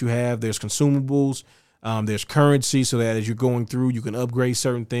equipment you have. There's consumables. There's currency, so that as you're going through, you can upgrade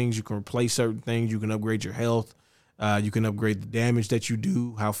certain things. You can replace certain things. You can upgrade your health. You can upgrade the damage that you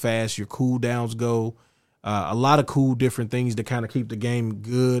do, how fast your cooldowns go. A lot of cool different things to kind of keep the game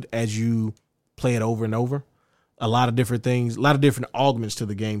good as you play it over and over. A lot of different things, a lot of different augments to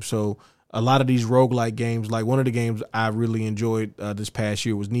the game. So a lot of these roguelike games, like one of the games I really enjoyed this past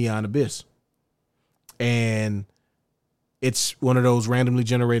year was Neon Abyss. And it's one of those randomly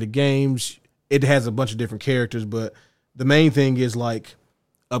generated games. It has a bunch of different characters, but the main thing is like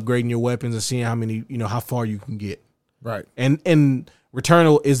upgrading your weapons and seeing how many, how far you can get. Right. And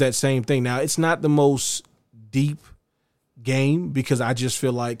Returnal is that same thing. Now, it's not the most deep game because I just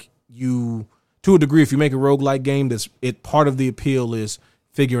feel like to a degree, if you make a roguelike game, part of the appeal is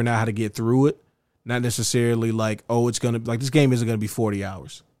figuring out how to get through it. Not necessarily like, it's going to, like, this game isn't going to be 40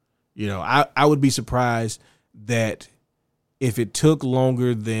 hours. I would be surprised that if it took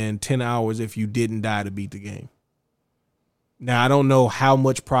longer than 10 hours if you didn't die to beat the game. Now, I don't know how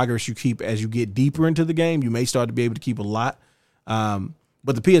much progress you keep as you get deeper into the game. You may start to be able to keep a lot.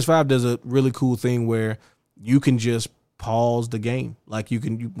 But the PS5 does a really cool thing where you can just pause the game. Like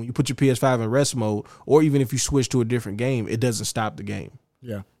when you put your PS5 in rest mode, or even if you switch to a different game, it doesn't stop the game.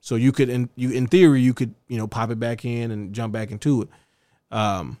 Yeah. So you could, in theory, you could, pop it back in and jump back into it.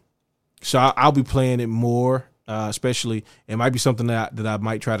 So I'll be playing it more. Especially, it might be something that I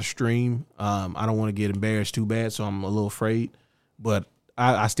might try to stream. I don't want to get embarrassed too bad, so I'm a little afraid. But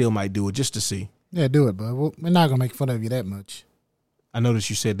I still might do it just to see. Yeah, do it, bud. We're not going to make fun of you that much. I noticed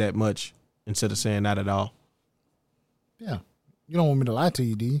you said that much instead of saying not at all. Yeah. You don't want me to lie to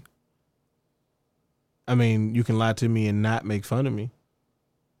you, do you? I mean, you can lie to me and not make fun of me.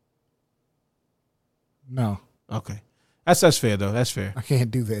 No. Okay. That's fair, though. That's fair. I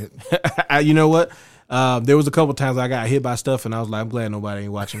can't do that. You know what? There was a couple times I got hit by stuff, and I was like, I'm glad nobody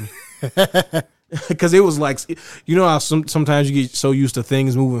ain't watching me. Because it was like, how sometimes you get so used to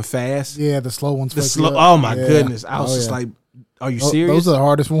things moving fast. Yeah, the slow ones. Oh, my goodness. I was just like, are you serious? Those are the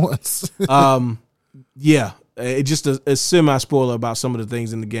hardest ones. Yeah. It's just a semi-spoiler about some of the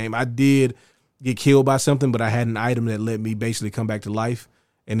things in the game. I did get killed by something, but I had an item that let me basically come back to life.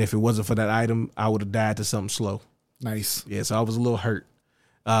 And if it wasn't for that item, I would have died to something slow. Nice. Yeah, so I was a little hurt.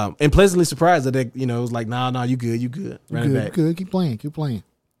 And pleasantly surprised that it was like, nah, you good. Run it back. Good. Keep playing.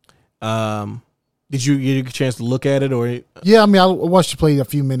 Did you get a chance to look at it or? Yeah, I mean, I watched you play a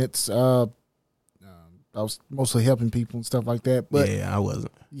few minutes. I was mostly helping people and stuff like that. But yeah, I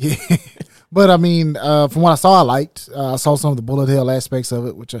wasn't. Yeah, but I mean, from what I saw, I liked. I saw some of the bullet hell aspects of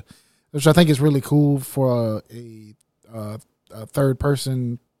it, which I think is really cool for a third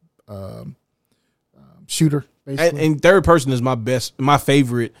person shooter. And third person is my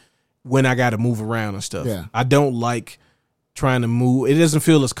favorite when I got to move around and stuff. Yeah. I don't like trying to move. It doesn't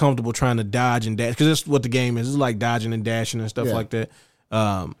feel as comfortable trying to dodge and dash because that's what the game is. It's like dodging and dashing and stuff like that.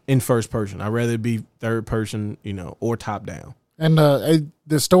 In first person, I'd rather it be third person, or top down. And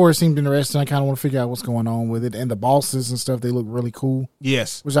the story seemed interesting. I kind of want to figure out what's going on with it, and the bosses and stuff. They look really cool.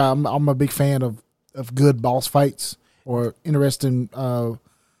 Yes, which I'm a big fan of good boss fights or interesting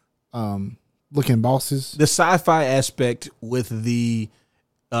looking bosses. The sci-fi aspect with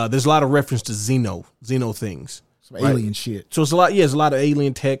there's a lot of reference to Xeno things. Some alien shit. So it's a lot of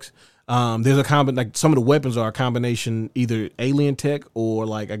alien techs. There's a like some of the weapons are a combination, either alien tech or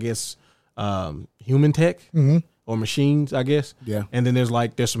like, I guess, human tech or machines, I guess. Yeah. And then there's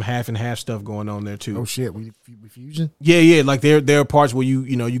some half and half stuff going on there too. Oh shit. We fusion? Yeah. Like there are parts where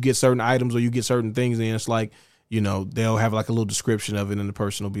you get certain items or you get certain things and it's like, they'll have like a little description of it and the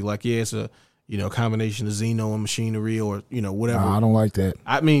person will be like, yeah, it's a, combination of Xeno and machinery or, whatever. Nah, I don't like that.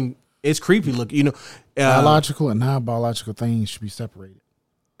 I mean, It's creepy looking. You know, biological and non-biological things should be separated.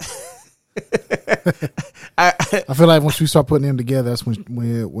 I feel like once we start putting them together, that's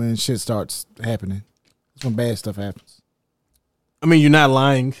when shit starts happening. That's when bad stuff happens. I mean, you're not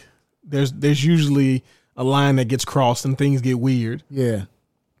lying. There's usually a line that gets crossed and things get weird. Yeah.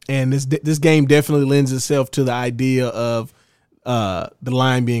 And this game definitely lends itself to the idea of the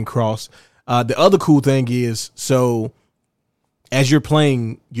line being crossed. The other cool thing is, so as you're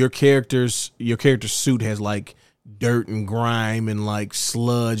playing, your character's suit has like dirt and grime and like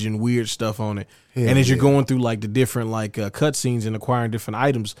sludge and weird stuff on it. Hell and as you're going through like the different like cutscenes and acquiring different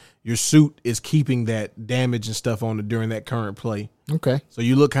items, your suit is keeping that damage and stuff on it during that current play. Okay. So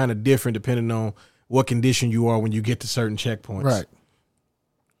you look kind of different depending on what condition you are when you get to certain checkpoints. Right.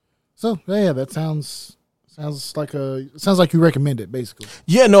 So yeah, that sounds like you recommend it basically.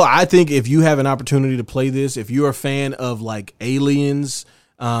 Yeah, no, I think if you have an opportunity to play this, if you're a fan of like Aliens,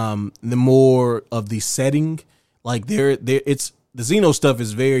 the more of the setting, like it's the Xeno stuff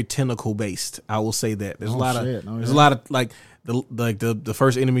is very tentacle based. I will say that there's a lot of like the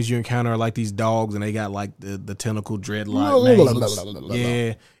first enemies you encounter are like these dogs and they got like the tentacle dreadlock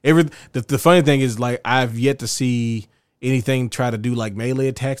names. Yeah, the funny thing is like I've yet to see anything try to do like melee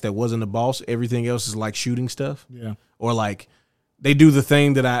attacks that wasn't a boss. Everything else is like shooting stuff. Yeah. Or like they do the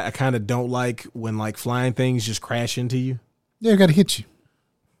thing that I kind of don't like when like flying things just crash into you. Yeah, I got to hit you.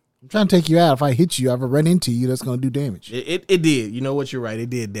 I'm trying to take you out. If I hit you, I ever run into you, that's going to do damage. It did. You know what? You're right. It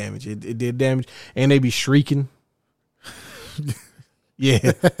did damage. It did damage. And they be shrieking.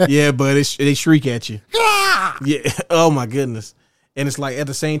 Yeah. Yeah, but they shriek at you. Yeah. Oh, my goodness. And it's like at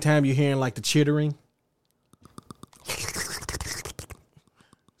the same time you're hearing like the chittering.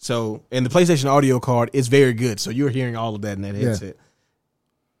 So, and the PlayStation audio card is very good. So you're hearing all of that in that headset. Yeah.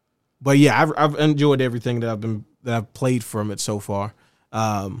 But yeah, I've enjoyed everything that I've played from it so far.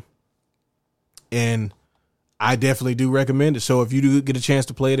 And I definitely do recommend it. So if you do get a chance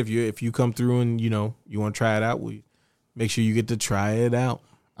to play it, if you come through and you want to try it out, make sure you get to try it out.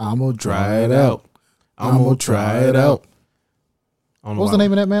 I'm gonna try it out. I'm gonna try it out. What was the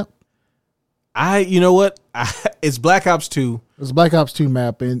name of that map? You know what? It's Black Ops 2. It's a Black Ops 2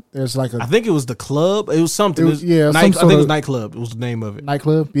 map, and there's like I think it was the club. It was something. I think it was Nightclub. It was the name of it.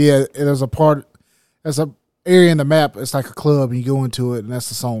 Nightclub? Yeah, there's a area in the map. It's like a club, and you go into it, and that's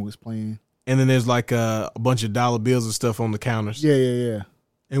the song it's playing. And then there's like a bunch of dollar bills and stuff on the counters. Yeah.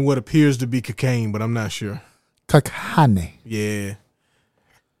 And what appears to be cocaine, but I'm not sure. Cocaine. Yeah.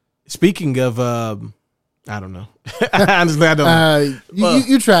 Speaking of, I don't know. Honestly, I don't know.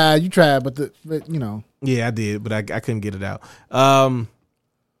 You tried, but you know. Yeah, I did, but I couldn't get it out.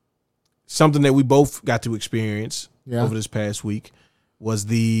 Something that we both got to experience over this past week was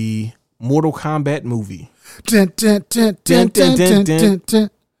the Mortal Kombat movie.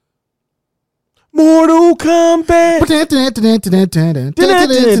 Mortal Kombat.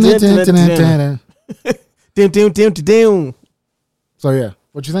 So yeah,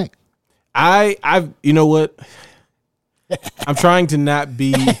 what you think? You know what? I'm trying to not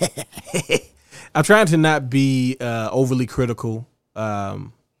be overly critical,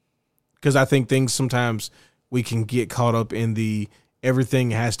 because I think things sometimes we can get caught up in the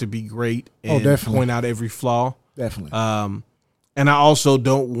everything has to be great and point out every flaw. Definitely. And I also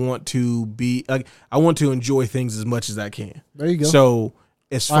don't want to be like, I want to enjoy things as much as I can. There you go. So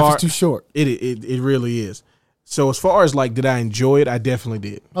as far life is too short. It really is. So as far as like, did I enjoy it? I definitely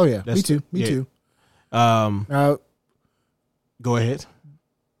did. Oh yeah, me too. Me too. Go ahead.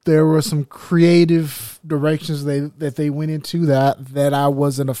 There were some creative directions that they went into that I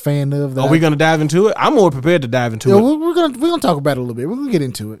wasn't a fan of. Are we going to dive into it? I'm more prepared to dive into it. We're gonna talk about it a little bit. We're gonna get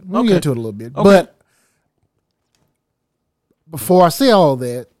into it. We'll get into it a little bit. Okay. But before I say all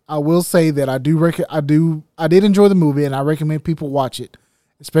that, I will say that I did enjoy the movie, and I recommend people watch it,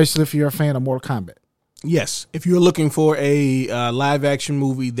 especially if you're a fan of Mortal Kombat. Yes, if you're looking for a live action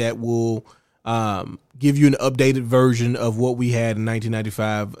movie that will give you an updated version of what we had in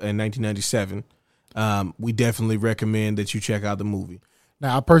 1995 and 1997, we definitely recommend that you check out the movie.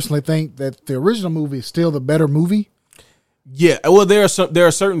 Now, I personally think that the original movie is still the better movie. Yeah, well, there are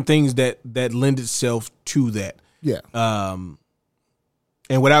certain things that lend itself to that. Yeah.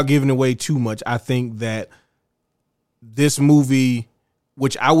 And without giving away too much, I think that this movie,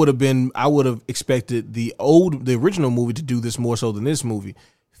 which I would have expected the original movie to do this more so than this movie,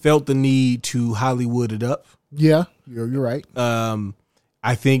 felt the need to Hollywood it up. Yeah, you're right.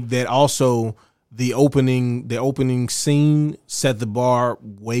 I think that also the opening scene set the bar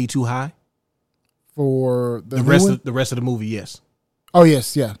way too high for the rest of the movie. Yes. Oh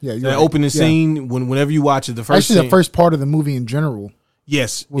yes, yeah. The opening scene, whenever you watch it, the first part of the movie in general.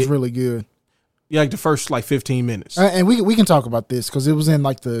 Yes, was really good. Yeah, like the first 15 minutes. And we can talk about this because it was in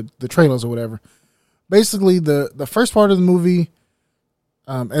like the trailers or whatever. Basically, the first part of the movie,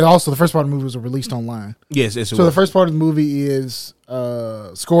 and also the first part of the movie was released online. Yes, so the first part of the movie is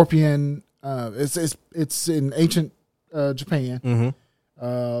Scorpion. It's in ancient Japan.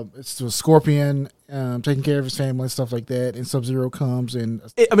 Mm-hmm. It's a Scorpion taking care of his family and stuff like that. And Sub-Zero comes and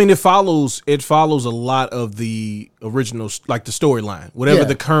it follows a lot of the original, like the storyline, whatever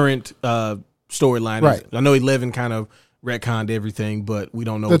the current storyline is. I know 11 kind of retconned everything, but we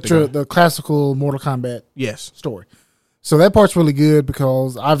don't know the classical Mortal Kombat story. So that part's really good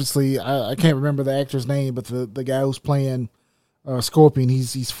because obviously I can't remember the actor's name, but the guy who's playing Scorpion,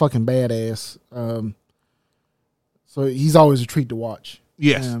 he's fucking badass. So he's always a treat to watch.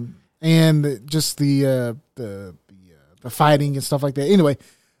 Yes, and just the fighting and stuff like that. Anyway,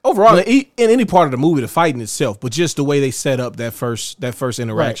 overall, in any part of the movie, the fighting itself, but just the way they set up that first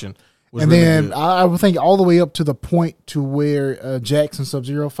interaction. Right. And really then good. I would think all the way up to the point to where Jax and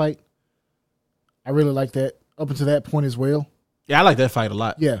Sub-Zero fight. I really like that up until that point as well. Yeah, I like that fight a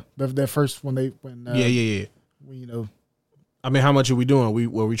lot. Yeah, that first when yeah. When, I mean, how much are we doing?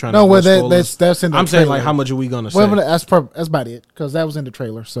 Were we trying? No, well, that's in the I'm trailer. saying like how much are we gonna say? Well, that's about it because that was in the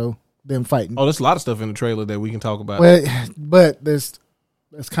trailer. So them fighting. Oh, there's a lot of stuff in the trailer that we can talk about. Well, but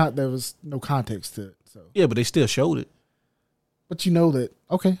there was no context to it. So yeah, but they still showed it. But you know that,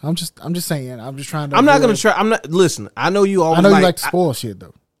 okay, I'm just saying. I'm just trying to. I'm not going to try. Listen, I know you always. I know you like to spoil shit,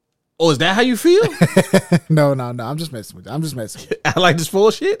 though. Oh, is that how you feel? No. I'm just messing with you. I like to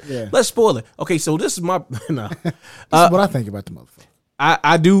spoil shit? Yeah. Let's spoil it. Okay, so this is my. No. This is what I think about the motherfucker.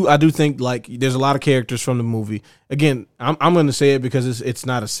 I do think like there's a lot of characters from the movie. Again, I'm going to say it because it's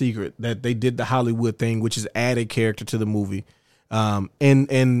not a secret that they did the Hollywood thing, which is add a character to the movie.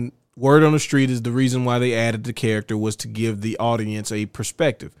 And word on the street is the reason why they added the character was to give the audience a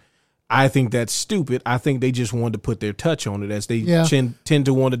perspective. I think that's stupid. I think they just wanted to put their touch on it as they tend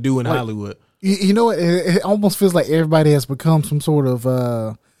to want to do in Hollywood. You know, it almost feels like everybody has become some sort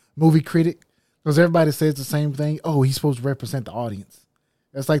of movie critic because everybody says the same thing. Oh, he's supposed to represent the audience.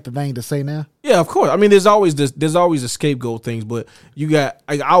 That's like the thing to say now. Yeah, of course. I mean, there's always a scapegoat things, but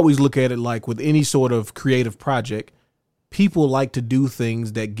I always look at it like with any sort of creative project, people like to do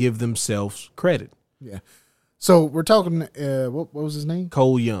things that give themselves credit. Yeah. So we're talking, what was his name?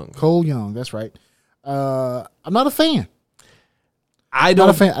 Cole Young. Cole Young, that's right. I'm not a fan. I'm not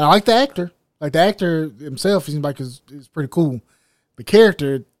a fan. I like the actor. Like the actor himself, he seems like is pretty cool. The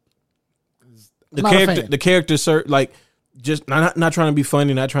character, the character, sir, like just not trying to be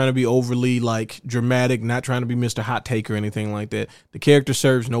funny, not trying to be overly like dramatic, not trying to be Mr. Hot Take or anything like that. The character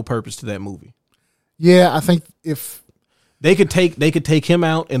serves no purpose to that movie. Yeah, I think if they could take him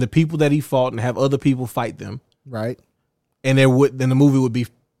out and the people that he fought and have other people fight them. Right. And then the movie would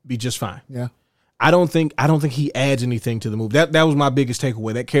be just fine. Yeah. I don't think he adds anything to the movie. That was my biggest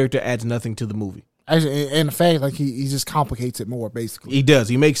takeaway. That character adds nothing to the movie. Actually, and the fact like he just complicates it more basically. He does.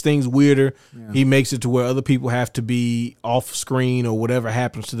 He makes things weirder. Yeah. He makes it to where other people have to be off screen or whatever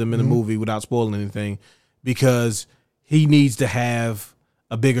happens to them in the movie without spoiling anything because he needs to have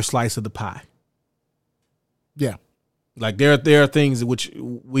a bigger slice of the pie. Yeah. Like there are things which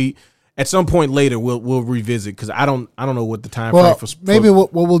we at some point later we'll revisit because I don't know what the time frame for. Maybe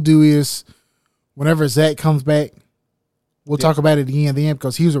what we'll do is whenever Zach comes back, we'll talk about it again at the end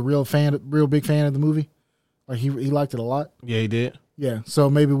because he was a real big fan of the movie. Like he liked it a lot. Yeah, he did. Yeah, so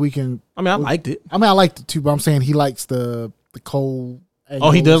maybe we can. I mean, I liked it. I mean, I liked it too, but I'm saying he likes the Cole.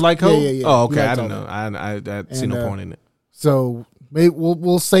 Oh, he does like Cole. Yeah. Oh, okay. I don't know. I see no point in it. So maybe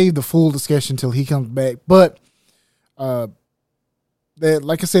we'll save the full discussion until he comes back, but. That,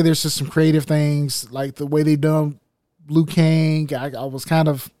 like I said, there's just some creative things, like the way they done Liu Kang. I was kind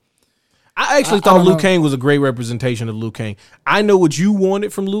of. I actually thought Liu Kang was a great representation of Liu Kang. I know what you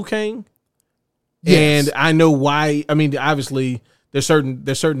wanted from Liu Kang, and I know why. I mean, obviously, there's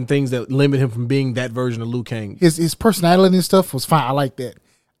certain things that limit him from being that version of Liu Kang. His personality and stuff was fine. I like that.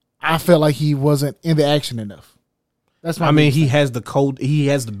 I felt like he wasn't in the action enough. That's my. I mean, he has the code. He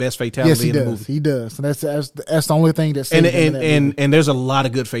has the best fatality in the movie. He does. And that's the only thing that's. And there's a lot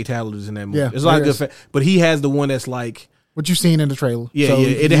of good fatalities in that movie. Yeah, there's a lot of good. But he has the one that's like what you've seen in the trailer. Yeah, so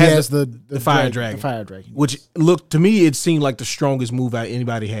It has the fire dragon. The fire dragon. Which looked to me, it seemed like the strongest move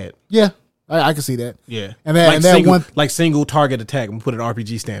anybody had. Yeah. I can see that. Yeah. And that single target attack. I'm put it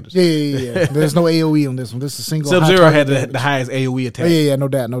RPG standards. Yeah. There's no AoE on this one. This is a single. Sub-Zero had the highest AoE attack. Yeah, no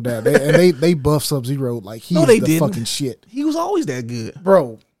doubt. They buff Sub-Zero like he's the fucking shit. He was always that good. Bro.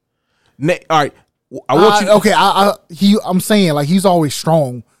 All right. I want you. Okay, I'm saying like he's always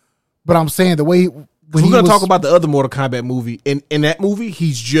strong, but I'm saying the way we're gonna talk about the other Mortal Kombat movie. In that movie,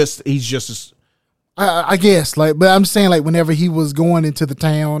 he's just I guess, like, but I'm saying, like, whenever he was going into the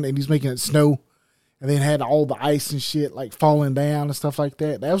town and he's making it snow, and then had all the ice and shit like falling down and stuff like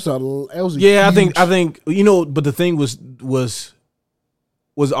that. That was a yeah. Huge... I think but the thing was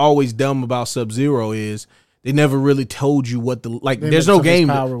always dumb about Sub-Zero is they never really told you what there's no game.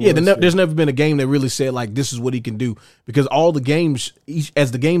 There's never been a game that really said like this is what he can do, because all the games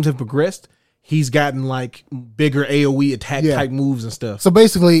as the games have progressed, he's gotten like bigger AoE attack type moves and stuff. So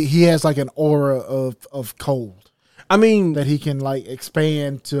basically, he has like an aura of cold. I mean, that he can like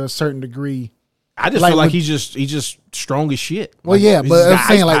expand to a certain degree. I just feel like he's just strong as shit. Well, like, but I'm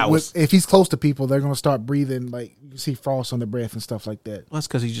saying like if he's close to people, they're gonna start breathing like you see frost on their breath and stuff like that. Well, that's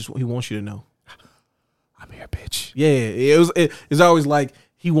because he wants you to know. I'm here, bitch. Yeah, it's always like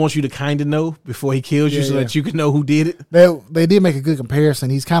he wants you to kind of know before he kills you, so that you can know who did it. They did make a good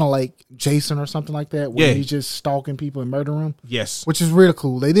comparison. He's kind of like Jason or something like that, where he's just stalking people and murdering them. Yes, which is really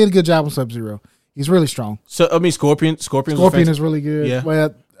cool. They did a good job on Sub-Zero. He's really strong. So I mean, Scorpion is really good. Yeah.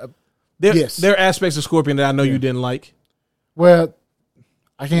 Well, there are aspects of Scorpion that I know you didn't like. Well,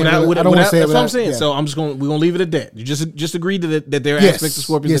 I can't. I don't want to say it. That's what I'm saying. Yeah. So we're gonna leave it at that. You just agreed that there are aspects of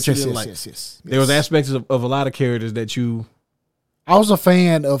Scorpion that you didn't like. Yes. There was aspects of a lot of characters that you. I was a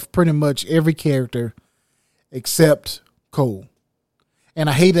fan of pretty much every character except Cole, and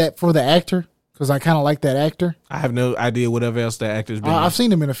I hate that for the actor because I kind of like that actor. I have no idea whatever else that actor's been. I've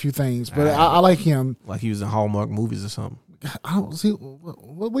seen him in a few things, but I like him. Like he was in Hallmark movies or something. I don't see.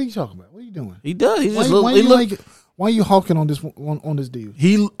 What are you talking about? What are you doing? He does. He's just why are you hawking on this dude?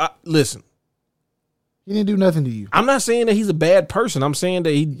 Listen. He didn't do nothing to you. I'm not saying that he's a bad person. I'm saying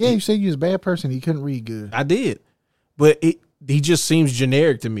that you said you was a bad person. He couldn't read good. I did, but he just seems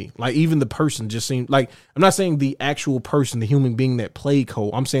generic to me. Like even the person just seems like, I'm not saying the actual person, the human being that played Cole.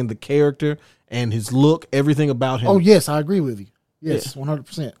 I'm saying the character and his look, everything about him. Oh yes, I agree with you. Yes,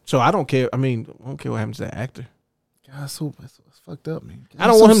 100%. So I don't care. I mean, I don't care what happens to that actor. God, it's fucked up, man. God, I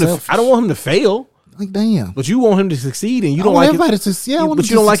don't want him to fail. Like damn. But you want him to succeed, and you don't like everybody to succeed. But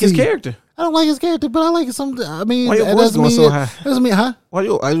you don't like his character. I don't like his character, but I like it. I mean, why your voice going so high? Doesn't mean, huh? Why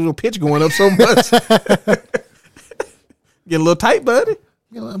your pitch going up so much? Get a little tight, buddy.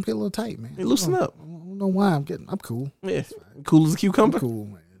 Yeah, I'm getting a little tight, man. Hey, loosen up. I don't know why I'm cool. Yeah, cool as a cucumber. I'm cool,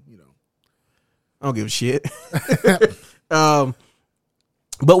 man. I don't give a shit.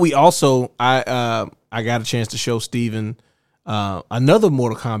 But we also, I got a chance to show Steven another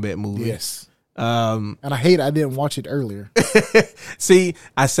Mortal Kombat movie. Yes. And I didn't watch it earlier. See,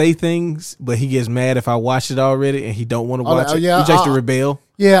 I say things, but he gets mad if I watch it already, and he don't want to watch it. Yeah, he tries to rebel.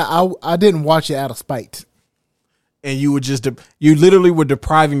 Yeah, I didn't watch it out of spite. And you literally were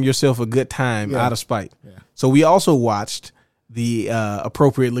depriving yourself a good time out of spite. Yeah. So we also watched the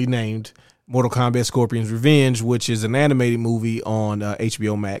appropriately named Mortal Kombat Scorpion's Revenge, which is an animated movie on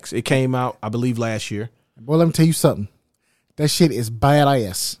HBO Max. It came out, I believe, last year. Well, let me tell you something. That shit is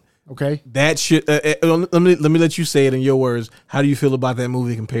badass. Okay. That shit. Let me let you say it in your words. How do you feel about that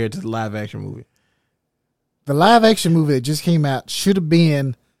movie compared to the live action movie? The live action movie that just came out should have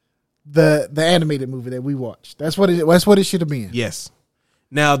been the animated movie that we watched. That's what it should have been. Yes.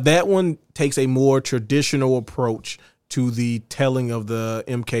 Now that one takes a more traditional approach to the telling of the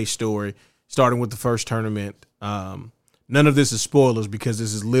MK story, starting with the first tournament. None of this is spoilers because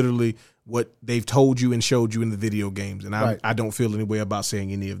this is literally what they've told you and showed you in the video games. And I don't feel any way about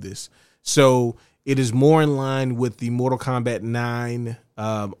saying any of this. So it is more in line with the Mortal Kombat 9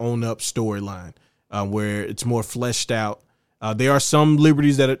 Own Up storyline, where it's more fleshed out. There are some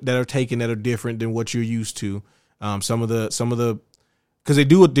liberties that are taken that are different than what you're used to. Some of the because they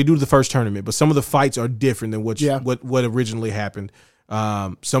do the first tournament, but some of the fights are different than what originally happened.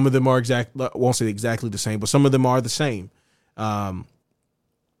 Some of them are won't say exactly the same, but some of them are the same.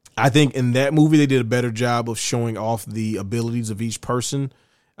 I think in that movie they did a better job of showing off the abilities of each person,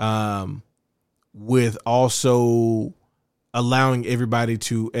 with also allowing everybody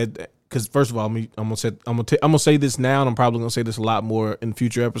to. Because first of all, I'm gonna say this now, and I'm probably gonna say this a lot more in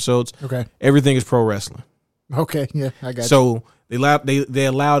future episodes. Okay, everything is pro wrestling. Okay, yeah, I got you. So they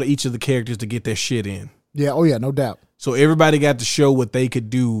allowed each of the characters to get their shit in. Yeah, oh yeah, no doubt. So everybody got to show what they could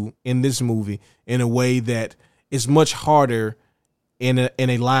do in this movie in a way that is much harder in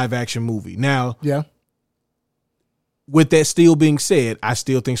a live action movie. Now, yeah. With that still being said, I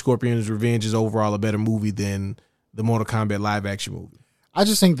still think Scorpion's Revenge is overall a better movie than the Mortal Kombat live action movie. I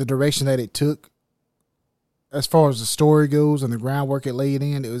just think the direction that it took, as far as the story goes and the groundwork it laid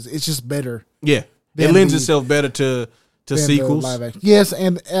in, it's just better. Yeah, it lends itself better to sequels. Yes,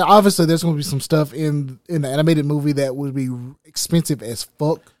 and obviously there's going to be some stuff in the animated movie that would be expensive as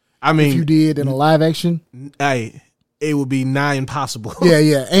fuck. I mean, if you did in a live action, it would be nigh impossible.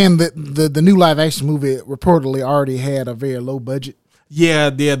 Yeah. And the new live action movie reportedly already had a very low budget. Yeah.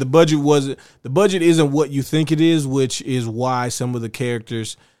 The budget isn't what you think it is, which is why some of the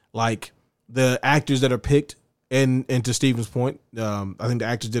characters, like the actors that are picked, and to Steven's point, I think the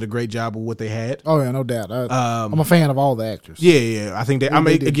actors did a great job of what they had. Oh yeah, no doubt. I'm a fan of all the actors. Yeah. I think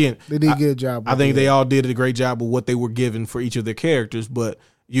they did a good job. I think they all did a great job of what they were given for each of their characters, but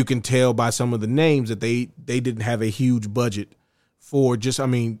you can tell by some of the names that they didn't have a huge budget for just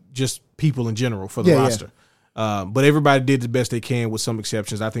people in general for the roster. Yeah. But everybody did the best they can with some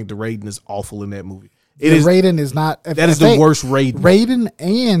exceptions. I think the Raiden is awful in that movie. Raiden is not. That is the worst Raiden. Raiden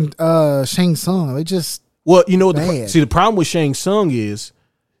and Shang Tsung. It just. Well, you know, the problem with Shang Tsung is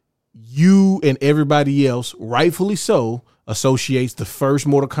you and everybody else, rightfully so, associates the first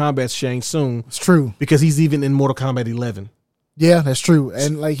Mortal Kombat Shang Tsung. It's true. Because he's even in Mortal Kombat 11. Yeah, that's true.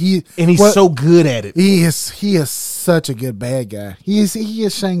 And like he's so good at it. He is such a good bad guy. He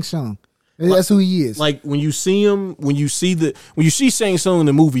is Shang Tsung. That's who he is. Like when you see him, when you see Shang Tsung in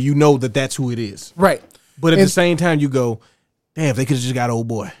the movie, you know that's who it is. Right. But at the same time, you go, damn, they could have just got old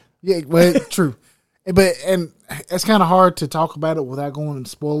boy. Yeah, well, true. But it's kind of hard to talk about it without going into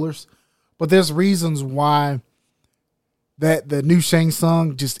spoilers. But there's reasons why that the new Shang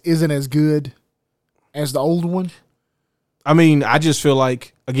Tsung just isn't as good as the old one. I mean, I just feel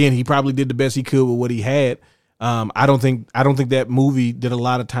like, again, he probably did the best he could with what he had. I don't think that movie did a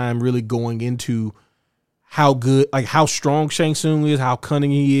lot of time really going into how good, like how strong Shang Tsung is, how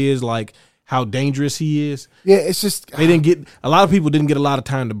cunning he is, like how dangerous he is. Yeah, it's just a lot of people didn't get a lot of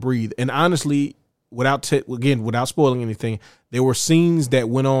time to breathe. And honestly, without spoiling anything, there were scenes that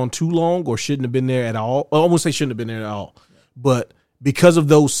went on too long or shouldn't have been there at all. I won't say shouldn't have been there at all, but because of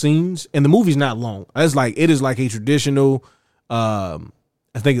those scenes, and the movie's not long. It is like a traditional, I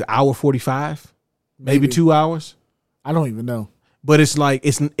think, hour 45, maybe 2 hours. I don't even know. But it's like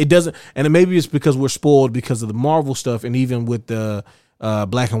it doesn't, and maybe it's because we're spoiled because of the Marvel stuff, and even with the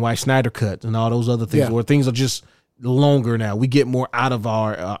black and white Snyder cut and all those other things, where things are just longer now. We get more out of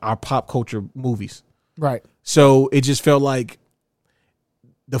our pop culture movies, right? So it just felt like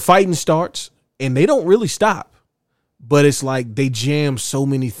the fighting starts and they don't really stop, but it's like they jam so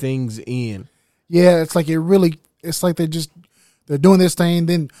many things in. Yeah, it's like they're doing this thing,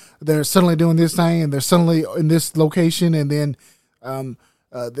 then they're suddenly doing this thing, and they're suddenly in this location, and then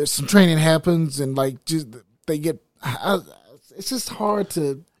there's some training happens, and like just they get. It's just hard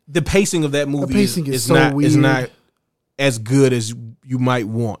to. The pacing of that movie is not as good as you might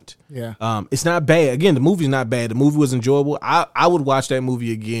want. Yeah. It's not bad. Again, the movie's not bad. The movie was enjoyable. I would watch that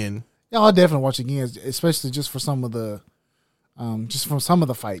movie again. Yeah, I'll definitely watch it again, especially just for some of the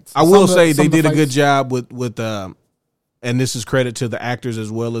fights. I will say they did a good job with and this is credit to the actors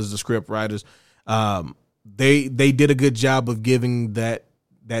as well as the script writers. They did a good job of giving that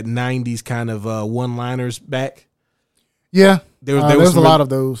 90s kind of one-liners back. Yeah. There was a lot of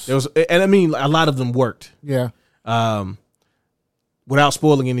those. And I mean, a lot of them worked. Yeah. Without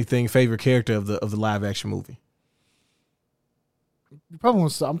spoiling anything, favorite character of the live action movie?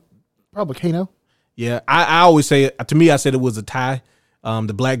 Probably Kano. Yeah, I always say it. To me, I said it was a tie.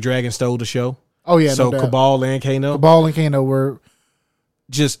 The Black Dragon stole the show. Oh yeah, so no doubt. Cabal and Kano. Cabal and Kano were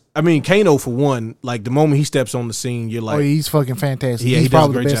just. I mean, Kano for one. Like the moment he steps on the scene, you're like, oh, he's fucking fantastic. Yeah, he's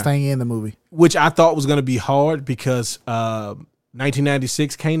probably the best thing in the movie. Which I thought was going to be hard because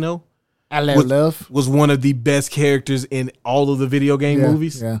 1996 Kano. Was one of the best characters in all of the video game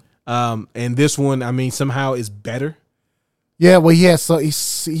movies. Yeah. And this one, I mean, somehow is better. Yeah, well, he has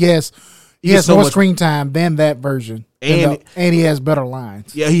more screen time than that version, and he has better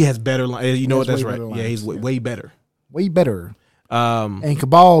lines. Yeah, he has better lines. You know what? That's right. Yeah, he's way better. Way better. And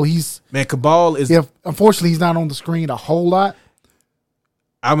Cabal, Cabal is. Yeah, unfortunately, he's not on the screen a whole lot.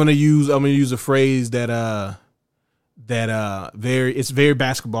 I'm gonna use a phrase that it's very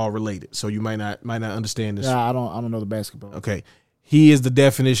basketball related, so you might not understand this. Yeah, I don't know the basketball. Okay, he is the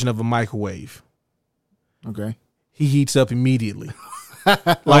definition of a microwave. Okay, he heats up immediately.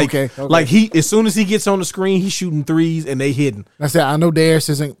 Like as soon as he gets on the screen, he's shooting threes and they hidden. That's it. I know Darius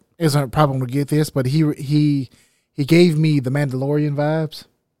isn't probably going to get this, but he gave me the Mandalorian vibes.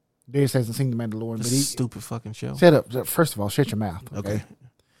 Darius hasn't seen the Mandalorian, but stupid fucking show. Shut up. First of all, shut your mouth. Okay.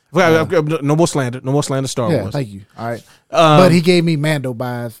 No more slander. No more slander. Star Wars. Thank you. All right. But he gave me Mando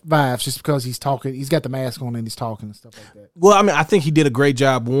vibes just because he's talking. He's got the mask on and he's talking and stuff like that. Well, I mean, I think he did a great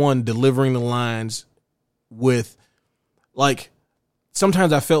job. One, delivering the lines with, like,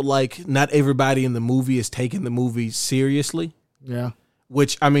 sometimes I felt like not everybody in the movie is taking the movie seriously. Yeah.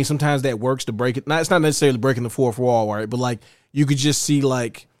 Which, I mean, sometimes that works to break it. It's not necessarily breaking the fourth wall, right? But like, you could just see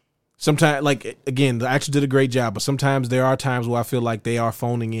like sometimes, like, again, the actors did a great job, but sometimes there are times where I feel like they are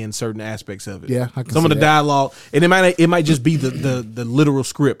phoning in certain aspects of it. Yeah, some of the dialogue, and it might just be the literal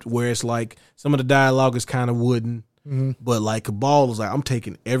script where it's like some of the dialogue is kind of wooden. Mm-hmm. But like Cabal is like, I'm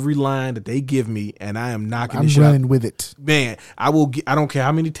taking every line that they give me and I am knocking I'm the shit running out. with it. Man, I don't care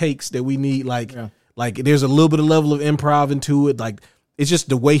how many takes that we need. Like there's a little bit of level of improv into it. Like it's just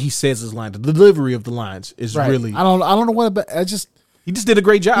the way he says his line. The delivery of the lines is really. I don't know what about. He just did a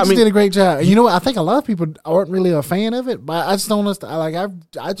great job. He did a great job. And you know what? I think a lot of people aren't really a fan of it, but I just don't understand. Like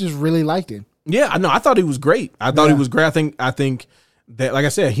I just really liked him. Yeah, I know. I thought he was great. I thought he was great. I think that, like I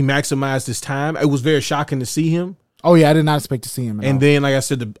said, he maximized his time. It was very shocking to see him. Oh yeah, I did not expect to see him. And then, like I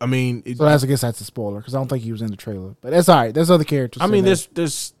said, so I guess that's a spoiler because I don't think he was in the trailer. But that's all right. There's other characters. I mean,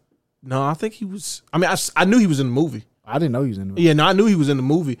 there's no. I think he was. I mean, I knew he was in the movie. I didn't know he was in the movie. Yeah, no, I knew he was in the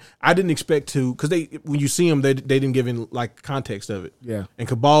movie. I didn't expect to because when you see him, they didn't give him like context of it. Yeah. And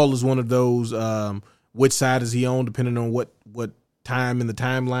Cabal is one of those. Which side is he on, depending on what time in the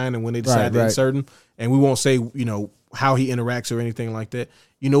timeline and when they decide to insert him. And we won't say how he interacts or anything like that.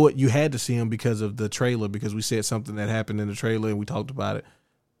 You know what? You had to see him because of the trailer, because we said something that happened in the trailer and we talked about it.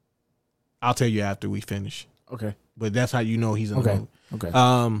 I'll tell you after we finish. Okay. But that's how you know he's in the movie.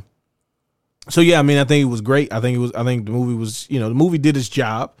 Okay. So yeah, I mean, I think it was great. I think the movie was, the movie did its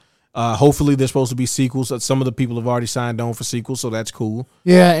job. Hopefully there's supposed to be sequels. Some of the people have already signed on for sequels, so that's cool.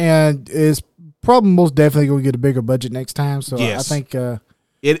 Yeah, and it's probably most definitely going to get a bigger budget next time. So yes. I think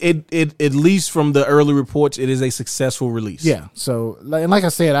it at least from the early reports, it is a successful release. Yeah. So, and like I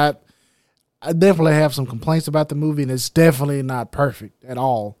said, I definitely have some complaints about the movie, and it's definitely not perfect at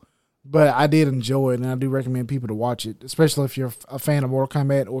all. But I did enjoy it, and I do recommend people to watch it, especially if you're a fan of Mortal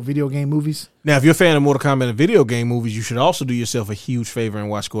Kombat or video game movies. Now, if you're a fan of Mortal Kombat and video game movies, you should also do yourself a huge favor and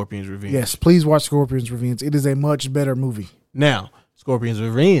watch Scorpion's Revenge. Yes, please watch Scorpion's Revenge. It is a much better movie. Now, Scorpion's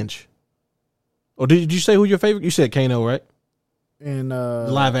Revenge. Or did you say who your favorite? You said Kano, right? In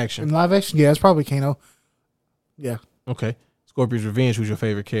live action. In live action, yeah, it's probably Kano. Yeah. Okay. Scorpion's Revenge. Who's your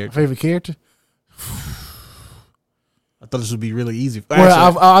favorite character? My favorite character? I thought this would be really easy.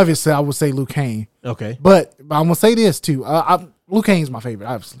 Well, obviously, I would say Liu Kang. Okay. But I'm going to say this, too. Liu Kang's my favorite,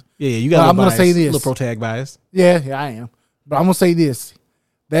 obviously. Yeah, you got I'm going to say this. A little protag bias. Yeah, I am. But I'm going to say this.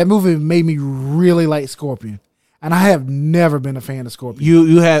 That movie made me really like Scorpion. And I have never been a fan of Scorpion.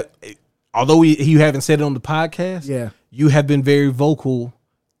 You have, although you haven't said it on the podcast, yeah, you have been very vocal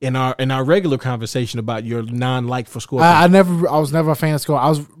in our regular conversation about your non-like for Scorpion. I was never a fan of Scorpion. I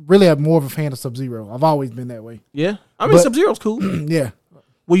was really more of a fan of Sub-Zero. I've always been that way. Yeah, I mean Sub-Zero's cool. Yeah,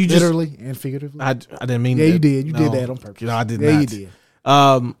 well, you literally and figuratively. I didn't mean. Yeah, that. you did. You did that on purpose. No, I did not. Yeah, you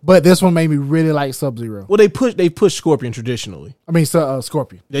did. But this one made me really like Sub-Zero. Well, they pushed Scorpion traditionally. I mean,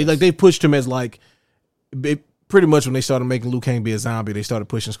 Scorpion. They pushed him as like. Pretty much when they started making Liu Kang be a zombie, they started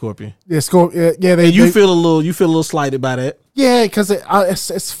pushing Scorpion. Yeah, Scorpion. Yeah, you feel a little slighted by that. Yeah, because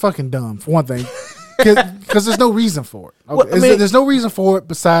it's fucking dumb for one thing. Because there's no reason for it. Okay? Well, there's no reason for it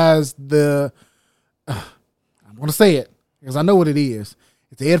besides the. I'm gonna say it because I know what it is.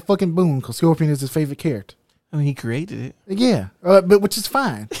 It's Ed fucking Boon because Scorpion is his favorite character. I mean, he created it. Yeah, but which is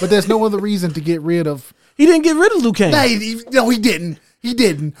fine. But there's no other reason to get rid of. He didn't get rid of Liu Kang. No, he didn't. He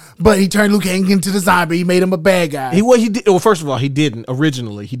didn't, but he turned Liu Kang into the zombie. He made him a bad guy. Well, first of all, he didn't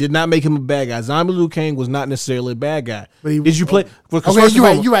originally. He did not make him a bad guy. Zombie Liu Kang was not necessarily a bad guy. But did you play? Okay,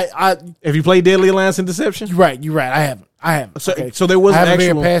 you're right. Have you played Deadly Alliance and Deception? You're right. I haven't. So there was I have a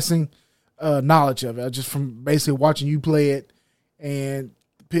very passing knowledge of it, just from basically watching you play it and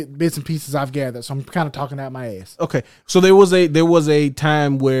bits and pieces I've gathered. So I'm kind of talking out my ass. Okay, so there was a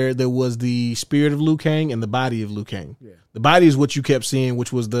time where there was the spirit of Liu Kang and the body of Liu Kang. Yeah. The body is what you kept seeing,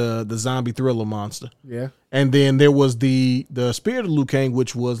 which was the zombie thriller monster. Yeah. And then there was the spirit of Liu Kang,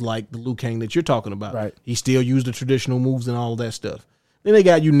 which was like the Liu Kang that you're talking about. Right. He still used the traditional moves and all of that stuff. Then they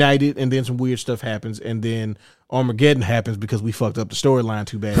got united, and then some weird stuff happens, and then Armageddon happens because we fucked up the storyline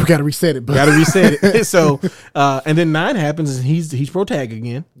too bad. We got to reset it. Got to reset it. So, and then 9 happens, and he's protag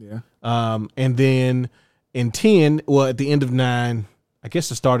again. Yeah. And then in 10, well, at the end of 9, I guess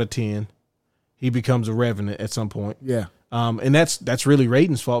the start of 10, he becomes a Revenant at some point. Yeah. And that's really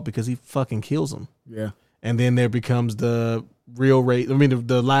Raiden's fault because he fucking kills him. Yeah. And then there becomes the real Raiden. I mean,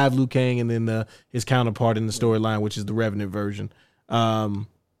 the live Liu Kang, and then his counterpart in the storyline, which is the Revenant version.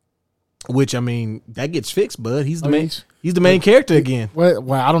 Which, I mean, that gets fixed, bud. He's the main character again.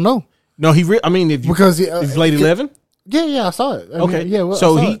 Well, I don't know. No, he played 11. Yeah, I saw it. Okay, yeah. Well,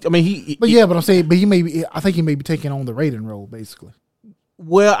 so but I'm saying, I think he may be taking on the Raiden role, basically.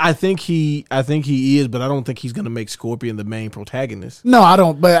 Well, I think he is, but I don't think he's going to make Scorpion the main protagonist. No, I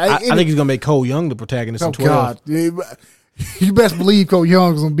don't. But I think he's going to make Cole Young the protagonist in 12. God. You best believe Cole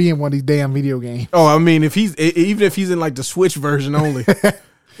Young's gonna be in one of these damn video games. Oh, I mean, even if he's in like the Switch version only,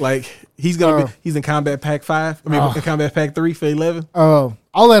 like he's he's in Combat Pack 5. I mean, in Combat Pack 3 for 11.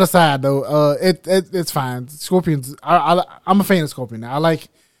 All that aside, though, it's fine. Scorpion's. I'm a fan of Scorpion.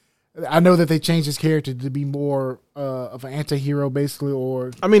 I know that they changed his character to be more of an anti-hero, basically.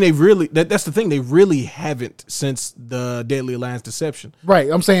 Or I mean, they really that's the thing. They really haven't since the Deadly Alliance Deception. Right.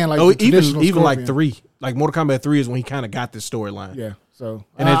 I'm saying like even like 3, like Mortal Kombat 3 is when he kind of got this storyline. Yeah. So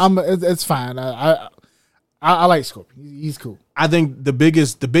and it's fine. I like Scorpion. He's cool. I think the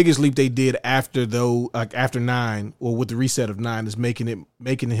biggest leap they did after 9, or with the reset of 9, is making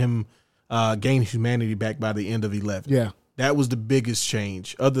him gain humanity back by the end of 11. Yeah. That was the biggest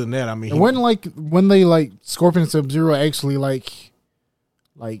change. Other than that, I mean, when they Scorpion and Sub-Zero actually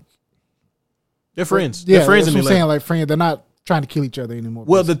they're friends. Yeah, they're friends. That's what I'm saying, like friends. They're not trying to kill each other anymore.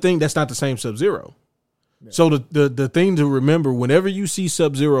 Well, that's not the same Sub-Zero. Yeah. So the thing to remember, whenever you see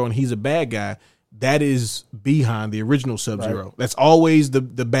Sub-Zero and he's a bad guy, that is Bihan, the original Sub-Zero. Right. That's always the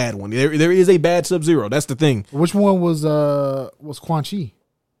bad one. There is a bad Sub-Zero. That's the thing. Which one was Quan Chi?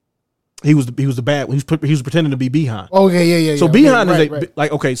 He was the bad one. He was pretending to be Bihan. Okay, yeah. So Bihan is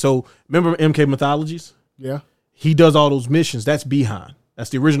like, okay, so remember MK Mythologies? Yeah. He does all those missions. That's Bihan.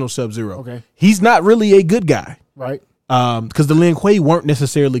 That's the original Sub-Zero. Okay. He's not really a good guy. Right. Because the Lin Kuei weren't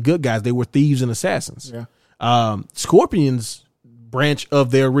necessarily good guys. They were thieves and assassins. Yeah. Scorpion's branch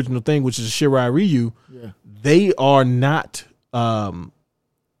of their original thing, which is Shirai Ryu, they are not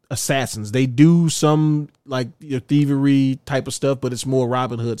assassins. They do some like thievery type of stuff, but it's more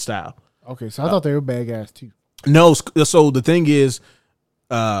Robin Hood style. Okay, so I thought they were bad guys too. No, so the thing is,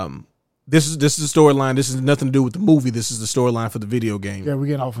 this is the storyline. This has nothing to do with the movie. This is the storyline for the video game. Yeah, we're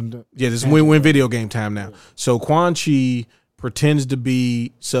getting off on this is win-win video game time now. Yeah. So Quan Chi pretends to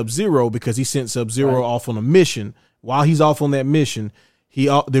be Sub-Zero because he sent Sub-Zero off on a mission. While he's off on that mission,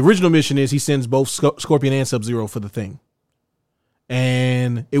 the original mission is he sends both Scorpion and Sub-Zero for the thing.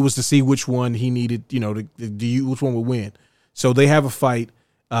 And it was to see which one he needed, which one would win. So they have a fight.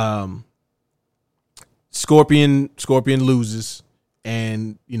 Scorpion loses,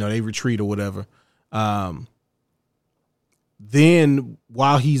 and they retreat or whatever. Then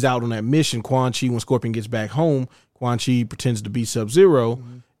while he's out on that mission, Quan Chi, when Scorpion gets back home, Quan Chi pretends to be Sub-Zero,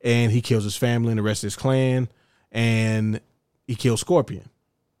 and he kills his family and the rest of his clan, and he kills Scorpion.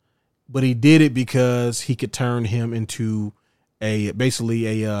 But he did it because he could turn him into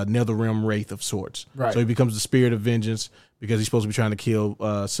basically a NetherRealm wraith of sorts. Right. So he becomes the spirit of vengeance because he's supposed to be trying to kill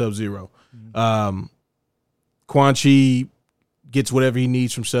Sub-Zero. Quan Chi gets whatever he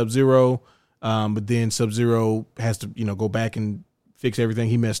needs from Sub-Zero, but then Sub-Zero has to go back and fix everything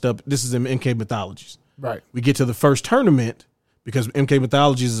he messed up. This is in MK Mythologies. Right. We get to the first tournament because MK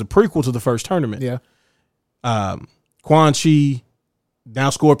Mythologies is a prequel to the first tournament. Yeah. Quan Chi, now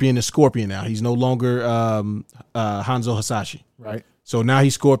Scorpion is Scorpion now. He's no longer Hanzo Hasashi. Right. So now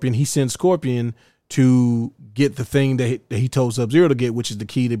he's Scorpion. He sends Scorpion to get the thing that he told Sub-Zero to get, which is the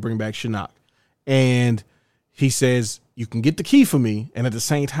key to bring back Shinnok. And he says, you can get the key for me, and at the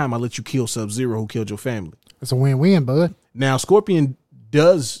same time, I'll let you kill Sub-Zero who killed your family. It's a win-win, bud. Now, Scorpion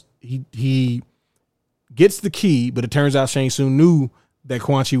he gets the key, but it turns out Shang Tsung knew that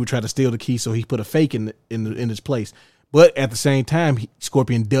Quan Chi would try to steal the key, so he put a fake in its place. But at the same time,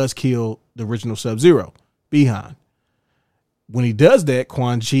 Scorpion does kill the original Sub-Zero, Bihan. When he does that,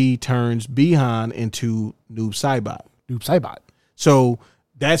 Quan Chi turns Bihan into Noob Saibot. So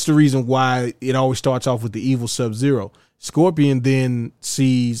that's the reason why it always starts off with the evil Sub-Zero. Scorpion then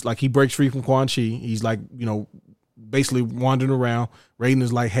sees, like, he breaks free from Quan Chi. He's like, basically wandering around. Raiden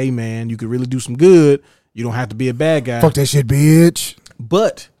is like, hey, man, you could really do some good. You don't have to be a bad guy. Fuck that shit, bitch.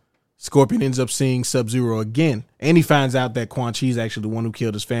 But Scorpion ends up seeing Sub-Zero again. And he finds out that Quan Chi is actually the one who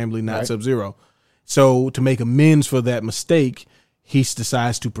killed his family, not Sub-Zero. So to make amends for that mistake, he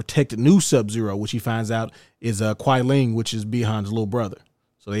decides to protect a new Sub-Zero, which he finds out is Kuai Ling, which is Bihan's little brother.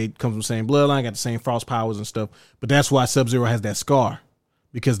 So they come from the same bloodline, got the same frost powers and stuff. But that's why Sub-Zero has that scar,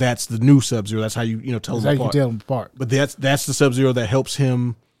 because that's the new Sub-Zero. That's how you tell them apart. You tell them apart. But that's the Sub-Zero that helps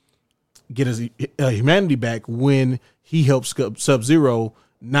him get his humanity back when he helps Sub-Zero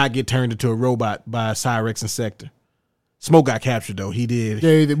not get turned into a robot by Cyrex and Sector. Smoke got captured though. He did.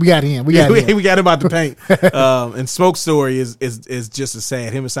 Yeah, we got him. We got him out the paint. And Smoke's story is just as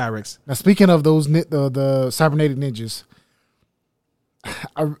sad. Him and Cyrex. Now, speaking of those the cybernetic ninjas,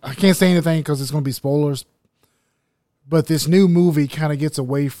 I can't say anything because it's going to be spoilers. But this new movie kind of gets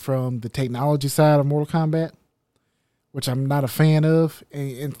away from the technology side of Mortal Kombat, which I'm not a fan of,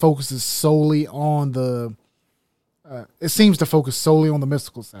 and focuses solely on the. It seems to focus solely on the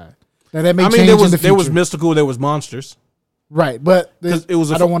mystical side. Now that may change in the future. There was mystical, there was monsters. Right, but it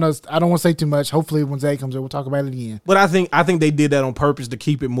was. I don't want to say too much. Hopefully, when Zay comes in, we'll talk about it again. But I think they did that on purpose to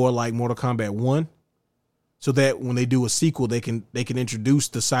keep it more like Mortal Kombat 1, so that when they do a sequel, they can introduce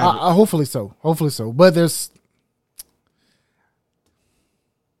the cyber. Hopefully so. But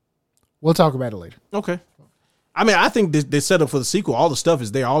we'll talk about it later. Okay. I mean, I think they set up for the sequel. All the stuff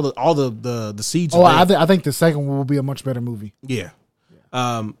is there. All the seeds. Oh, I think the second one will be a much better movie. Yeah.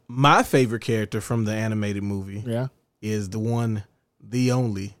 My favorite character from the animated movie. Yeah. Is the one, the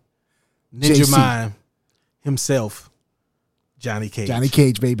only Ninja Mime himself, Johnny Cage. Johnny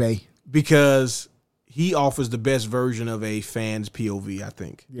Cage, baby. Because he offers the best version of a fan's POV, I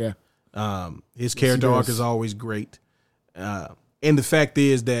think. Yeah. His character arc is always great. And the fact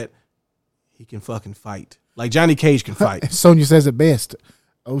is that he can fucking fight. Like Johnny Cage can fight. Sonya says it best.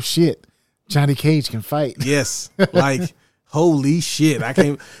 Oh shit. Johnny Cage can fight. Yes. Like, holy shit. I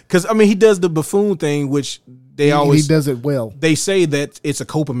can't, because I mean he does the buffoon thing, which he does it well. They say that it's a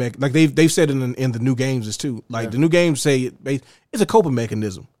coping mechanism. Like they've said it in the new games too. Like the new games say it's a coping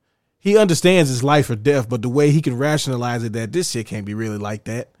mechanism. He understands it's life or death, but the way he can rationalize it, that this shit can't be really like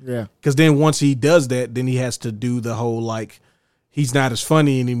that. Yeah. Because then once he does that, then he has to do the whole like he's not as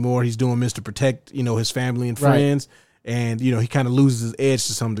funny anymore. He's doing Mr. Protect, his family and friends, and he kind of loses his edge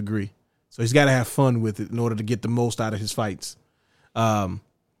to some degree. So he's got to have fun with it in order to get the most out of his fights.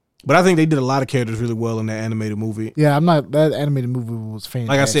 But I think they did a lot of characters really well in that animated movie. Yeah, that animated movie was fantastic.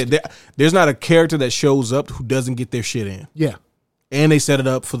 Like I said, there's not a character that shows up who doesn't get their shit in. Yeah. And they set it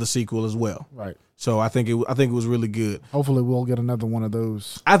up for the sequel as well. Right. So I think it was really good. Hopefully we'll get another one of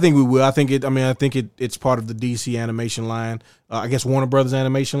those. I think we will. I think it's part of the DC animation line. I guess Warner Brothers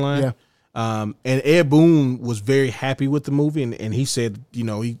animation line. Yeah. And Ed Boon was very happy with the movie, and he said,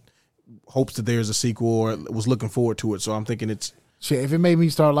 he hopes that there's a sequel or was looking forward to it. So I'm thinking it's shit. If it made me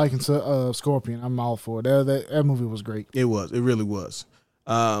start liking Scorpion, I'm all for it. That movie was great. It was. It really was.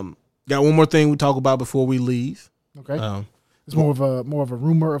 Got one more thing we talk about before we leave. Okay. It's more of a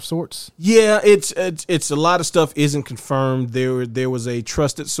rumor of sorts. Yeah, it's a lot of stuff isn't confirmed. There was a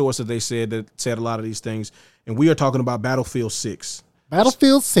trusted source that they said a lot of these things, and we are talking about Battlefield 6.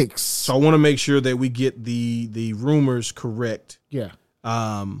 Battlefield 6. So I want to make sure that we get the rumors correct. Yeah.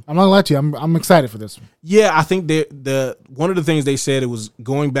 I'm not gonna lie to you. I'm excited for this one. Yeah, I think one of the things they said, it was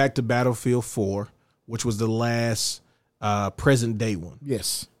going back to Battlefield 4, which was the last present day one.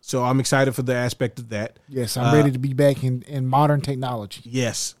 Yes. So I'm excited for the aspect of that. Yes, I'm ready to be back in modern technology.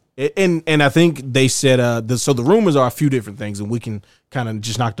 Yes. And I think they said so the rumors are a few different things, and we can kind of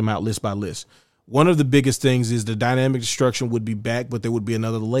just knock them out list by list. One of the biggest things is the dynamic destruction would be back, but there would be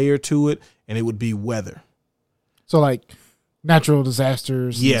another layer to it, and it would be weather. So like natural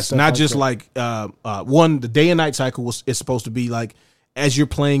disasters. Yes, not just like the day and night cycle is supposed to be like as you're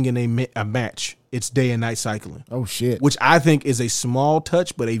playing in a match, it's day and night cycling. Oh shit! Which I think is a small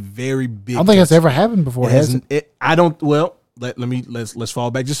touch, but a very big. I don't think that's ever happened before. I don't. Well, let's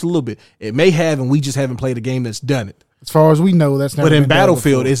fall back just a little bit. It may have, and we just haven't played a game that's done it. As far as we know, that's never. But in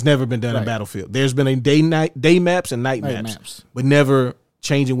Battlefield, it's never been done in Battlefield. There's been a day maps and night maps, but never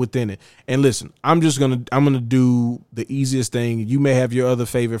changing within it. And listen, I'm gonna do the easiest thing. You may have your other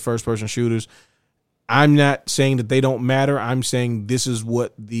favorite first person shooters. I'm not saying that they don't matter. I'm saying this is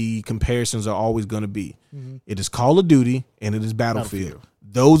what the comparisons are always going to be. Mm-hmm. It is Call of Duty and it is Battlefield.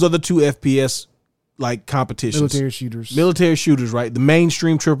 Those are the two FPS like competitions. Military shooters, right? The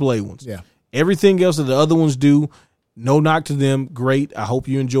mainstream AAA ones. Yeah. Everything else that the other ones do, no knock to them. Great. I hope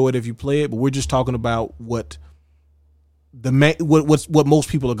you enjoy it if you play it. But we're just talking about what most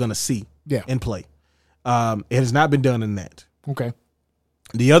people are going to see and play. It has not been done in that. Okay.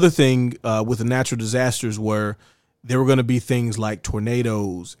 The other thing with the natural disasters were there were going to be things like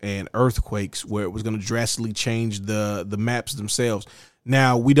tornadoes and earthquakes where it was going to drastically change the maps themselves.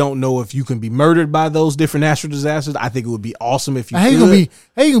 Now, we don't know if you can be murdered by those different natural disasters. I think it would be awesome if you could.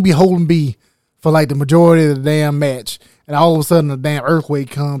 How you gonna be holding B for like the majority of the damn match, and all of a sudden a damn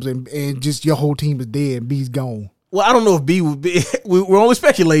earthquake comes and just your whole team is dead and B's gone? Well, I don't know if B would be. We're only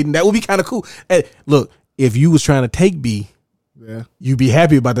speculating. That would be kind of cool. Hey, look, if you was trying to take B, you'd be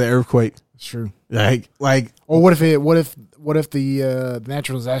happy about that earthquake. It's true. Like, or what if the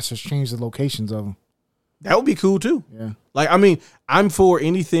natural disasters change the locations of them? That would be cool too. Yeah. Like, I mean, I'm for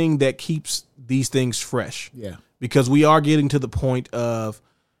anything that keeps these things fresh. Yeah. Because we are getting to the point of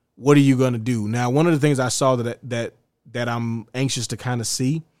what are you going to do? Now, one of the things I saw that I'm anxious to kind of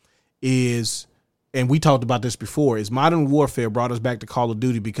see is, and we talked about this before, is Modern Warfare brought us back to Call of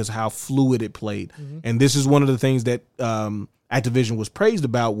Duty because of how fluid it played. Mm-hmm. And this is one of the things that Activision was praised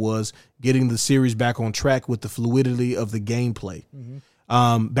about, was getting the series back on track with the fluidity of the gameplay. Mm-hmm.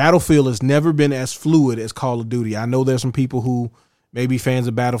 Battlefield has never been as fluid as Call of Duty. I know there's some people who may be fans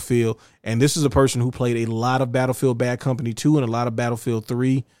of Battlefield, and this is a person who played a lot of Battlefield Bad Company 2 and a lot of Battlefield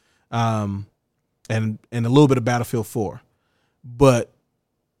 3, and a little bit of Battlefield 4. But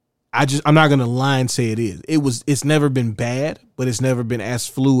I'm not gonna lie and say it is. It's never been bad, but it's never been as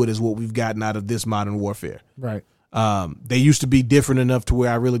fluid as what we've gotten out of this Modern Warfare. Right. They used to be different enough to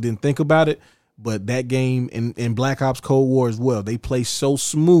where I really didn't think about it. But that game in Black Ops Cold War as well, they play so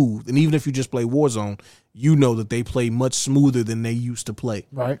smooth. And even if you just play Warzone, you know that they play much smoother than they used to play.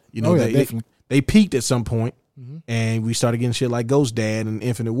 Right. You know, definitely. They peaked at some point, and we started getting shit like Ghost Dad and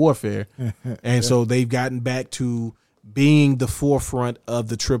Infinite Warfare. And so they've gotten back to being the forefront of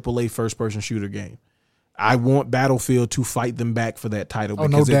the AAA first-person shooter game. I want Battlefield to fight them back for that title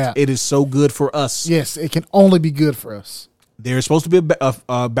because it is so good for us. Yes, it can only be good for us. There's supposed to be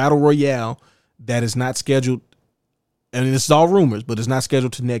a Battle Royale that is not scheduled, and this is all rumors, but it's not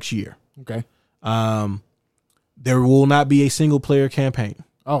scheduled to next year. Okay. There will not be a single player campaign.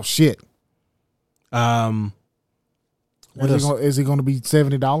 Oh shit. Is it going to be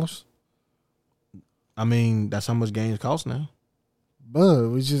 $70? I mean, that's how much games cost now.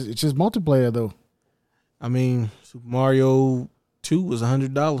 But it's just multiplayer though. I mean, Super Mario 2 was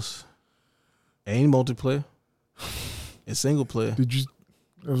 $100. It ain't multiplayer. It's single player.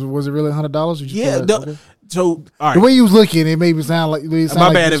 Was it really $100? Yeah. So all right. The way you was looking, it made me sound like you was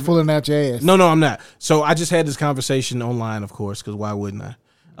pulling out your ass. No, I'm not. So I just had this conversation online, of course, because why wouldn't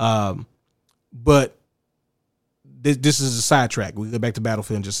I? But this is a sidetrack. We'll go back to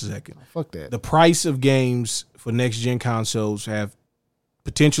Battlefield in just a second. Oh, fuck that. The price of games for next gen consoles have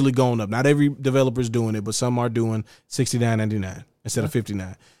potentially gone up. Not every developer is doing it, but some are doing $69.99 instead of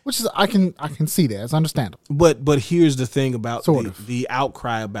 $59. Which is I can see that. It's understandable. But here's the thing about the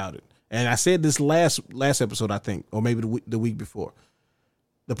outcry about it. And I said this last episode, I think, or maybe the week before.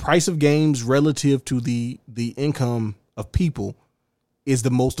 The price of games relative to the income of people is the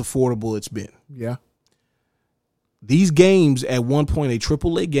most affordable it's been. Yeah. These games, at one point, a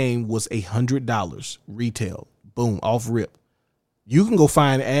AAA game was $100 retail. Boom, off rip. You can go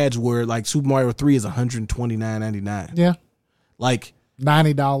find ads where like Super Mario 3 is $129.99. Yeah. Like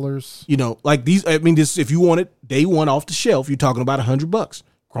 $90. You know, like these, I mean, this, if you want it day one off the shelf, you're talking about $100.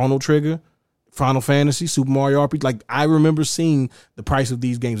 Chrono Trigger, Final Fantasy, Super Mario RPG. Like, I remember seeing the price of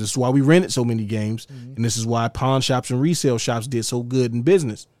these games. This is why we rented so many games. And this is why pawn shops and resale shops did so good in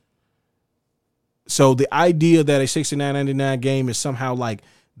business. So the idea that a $69.99 game is somehow like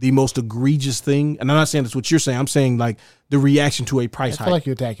the most egregious thing, and I'm not saying that's what you're saying. I'm saying like the reaction to a price hike. I feel like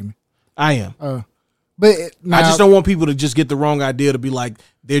you're attacking me. I am. But I just don't want people to just get the wrong idea to be like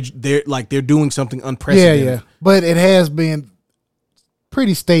they're doing something unprecedented. Yeah. But it has been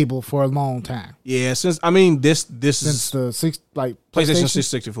pretty stable for a long time. Yeah, since this since is the PlayStation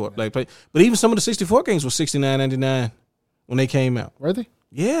 64. Like, but even some of the 64 games were $69.99 when they came out. Were they?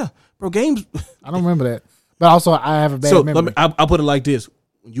 Yeah, bro. Games. I don't remember that. But also, I have a bad memory. I'll put it like this: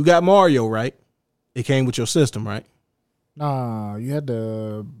 you got Mario, right? It came with your system, right? Nah, you had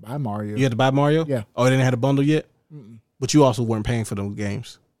to buy Mario. You had to buy Mario? Yeah. Oh, it didn't have a bundle yet? But you also weren't paying for those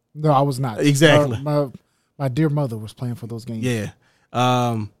games. No, I was not. Exactly. My dear mother was playing for those games. Yeah.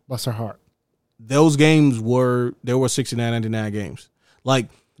 Bless her heart. Those games were $69.99 games. Like,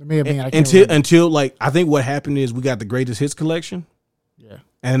 it may have been, until like, I think what happened is we got the greatest hits collection. Yeah.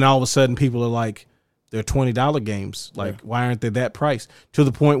 And then all of a sudden people are like, they're $20 games. Like, why aren't they that price? To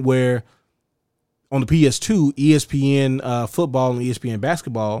the point where on the PS2, ESPN football and ESPN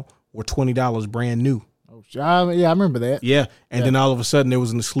basketball were $20 brand new. Oh, yeah, I remember that. Yeah. And then all of a sudden there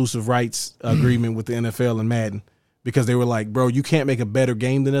was an exclusive rights agreement with the NFL and Madden because they were like, bro, you can't make a better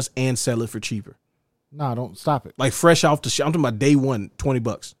game than us and sell it for cheaper. No, don't stop it. Like fresh off the shop. I'm talking about day one,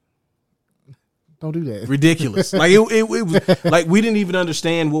 $20. Don't do that. Ridiculous. Like it was like we didn't even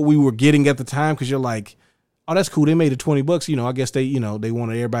understand what we were getting at the time because you're like, oh, that's cool. They made it $20. You know, I guess they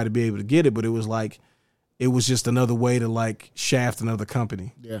wanted everybody to be able to get it, but it was like, it was just another way to like shaft another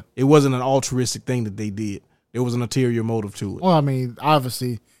company. Yeah. It wasn't an altruistic thing that they did. There was an ulterior motive to it. Well, I mean,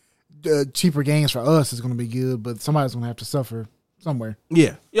 obviously, cheaper games for us is going to be good, but somebody's going to have to suffer somewhere.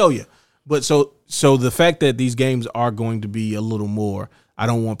 Yeah. Oh, yeah. But so the fact that these games are going to be a little more, I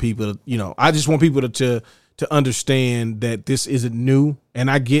don't want people to, I just want people to understand that this isn't new.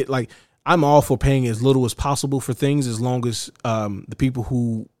 And I get like, I'm all for paying as little as possible for things as long as the people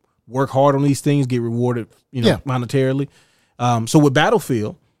who work hard on these things get rewarded, monetarily. So with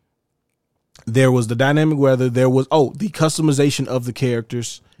Battlefield, there was the dynamic weather, there was the customization of the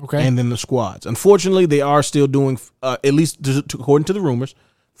characters, and then the squads. Unfortunately, they are still doing at least according to the rumors,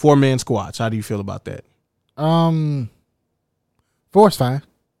 4-man squads. How do you feel about that? 4's fine.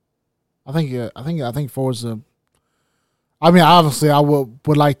 I think 4's a. I mean, obviously, I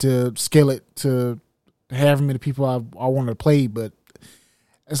would like to scale it to however many people I want to play, but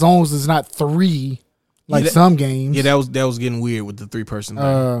as long as it's not 3, like some games. Yeah, that was getting weird with the 3-person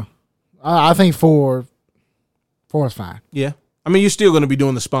thing. I think 4 is fine. Yeah, I mean, you're still going to be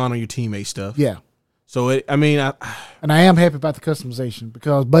doing the spawn on your teammate stuff. Yeah. So I am happy about the customization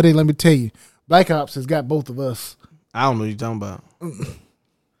because, buddy, let me tell you, Black Ops has got both of us. I don't know what you're talking about.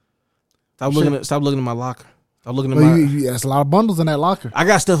 Stop looking at my locker. Stop looking at there's a lot of bundles in that locker. I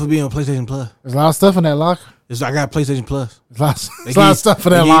got stuff for being on PlayStation Plus. There's a lot of stuff in that locker. I got PlayStation Plus. There's a lot of stuff for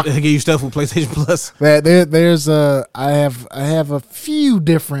that locker. They give you stuff with PlayStation Plus. There's I have a few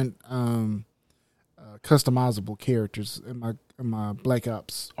different customizable characters in my Black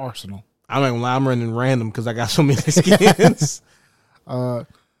Ops arsenal. I'm not gonna lie, I'm running random because I got so many skins.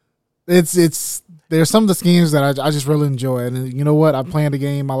 There's some of the skins that I just really enjoy, and you know what? I'm playing the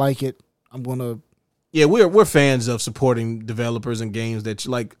game. I like it. I'm gonna. Yeah, we're fans of supporting developers and games that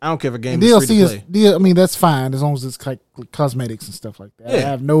you like. I don't care if a game is free to play. I mean, that's fine as long as it's like cosmetics and stuff like that. Yeah. I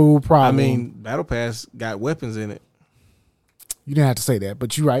have no problem. I mean, Battle Pass got weapons in it. You didn't have to say that,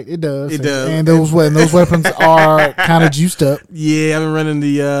 but you're right. It does. It does. And those weapons are kind of juiced up. Yeah, I've been running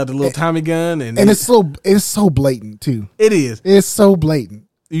the little Tommy gun, and it's so blatant too. It is. It's so blatant.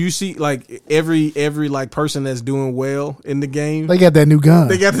 You see, like every like person that's doing well in the game, they got that new gun.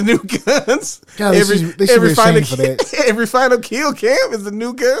 They got the new guns. God, they should be ashamed for that. Every final kill cam is a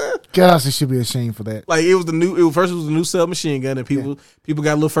new gun. Gosh, they should be ashamed for that. Like it was the new submachine gun, and people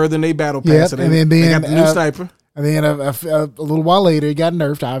got a little further in their battle pass. Yeah, so and then they got the new sniper. And then a little while later, it got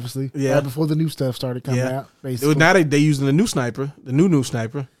nerfed, obviously. Yeah. Right before the new stuff started coming out, basically. Now they using the new sniper, the new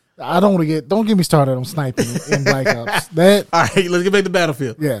sniper. I don't want to don't get me started on sniping in Black Ops. All right, let's get back to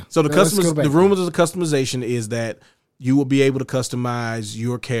Battlefield. Yeah. So the rumors of the customization is that you will be able to customize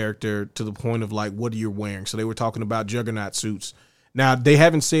your character to the point of like what you're wearing. So they were talking about Juggernaut suits. Now they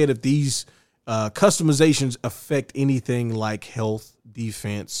haven't said if these customizations affect anything like health,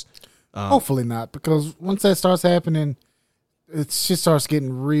 defense. Hopefully not, because once that starts happening, it just starts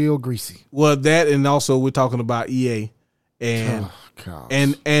getting real greasy. Well, that and also we're talking about EA, and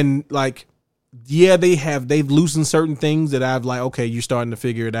and like, yeah, they've loosened certain things that I've like, okay, you're starting to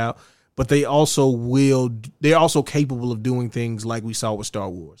figure it out, but they're also capable of doing things like we saw with Star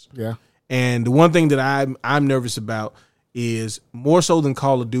Wars. Yeah, and the one thing that I'm nervous about is more so than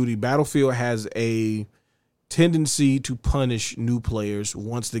Call of Duty, Battlefield has a tendency to punish new players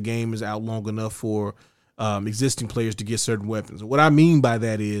once the game is out long enough for existing players to get certain weapons. What I mean by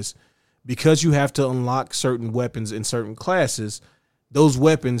that is because you have to unlock certain weapons in certain classes, those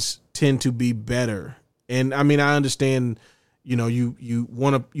weapons tend to be better. And I mean, I understand, you know, you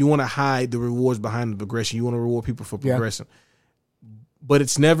want to hide the rewards behind the progression. You want to reward people for progressing. Yeah. But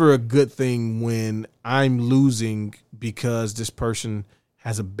it's never a good thing when I'm losing because this person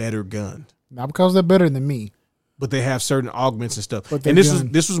has a better gun. Not because they're better than me. But they have certain augments and stuff. And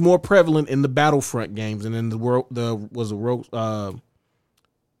this was more prevalent in the Battlefront games and in the world. Was it Rogue?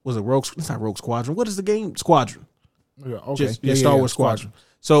 It's not Rogue Squadron. What is the game? Squadron. Yeah, okay. Star Wars Squadron.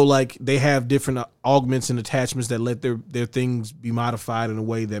 So like they have different augments and attachments that let their things be modified in a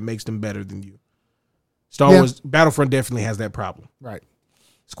way that makes them better than you. Star Wars Battlefront definitely has that problem. Right.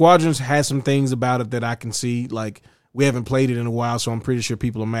 Squadrons has some things about it that I can see. Like we haven't played it in a while, so I'm pretty sure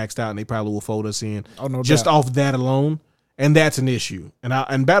people are maxed out and they probably will fold us in. Oh, no just doubt. Off that alone. And that's an issue.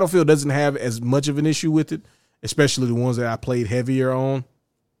 And Battlefield doesn't have as much of an issue with it, especially the ones that I played heavier on.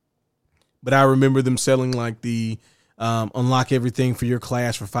 But I remember them selling like the unlock everything for your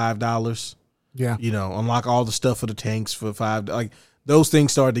class for $5. Yeah. You know, unlock all the stuff for the tanks for $5. Like those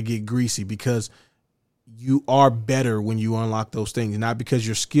things started to get greasy because you are better when you unlock those things, not because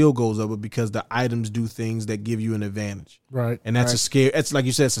your skill goes up, but because the items do things that give you an advantage. Right. And that's a scare. It's like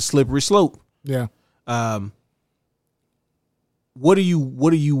you said, it's a slippery slope. Yeah. What do you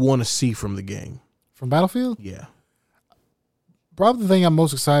want to see from the game? From Battlefield? Yeah. Probably the thing I'm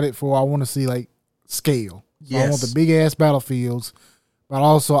most excited for, I want to see like scale. So yes. I want the big ass battlefields, but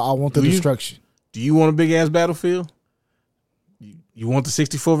also I want the destruction. Do you want a big ass battlefield? You want the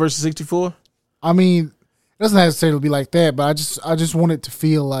 64 versus 64? I mean, it doesn't necessarily be like that, but I just want it to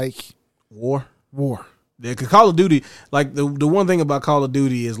feel like war. Yeah, because Call of Duty, like the one thing about Call of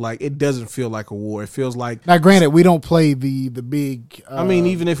Duty is like it doesn't feel like a war. It feels like. Now, granted, we don't play the big. I mean,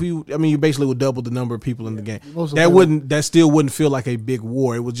 even if you basically would double the number of people in the game. That still wouldn't feel like a big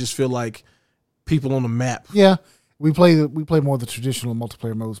war. It would just feel like people on the map. Yeah, we play more of the traditional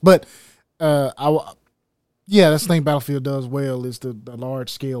multiplayer modes, but that's the thing Battlefield does well is the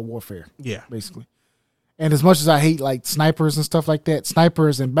large scale warfare. Yeah, basically. And as much as I hate like snipers and stuff like that,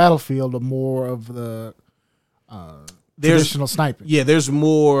 snipers in Battlefield are more of the traditional sniping. Yeah, there's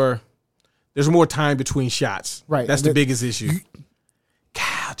more time between shots. Right. That's the biggest issue.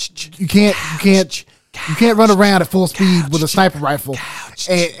 You can't run around at full speed with a sniper rifle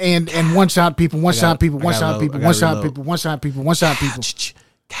and one shot people.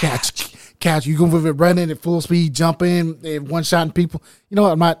 Catch. You go with it running at full speed, jumping and one shotting people. You know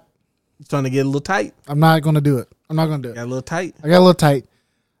what? I'm not. It's trying to get a little tight. I'm not going to do it. Got a little tight. I got a little tight.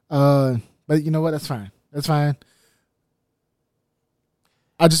 But you know what? That's fine. I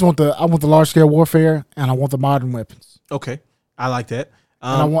want the large scale warfare, and I want the modern weapons. Okay, I like that.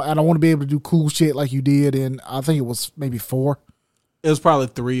 And I want to be able to do cool shit like you did in, I think it was maybe 4. It was probably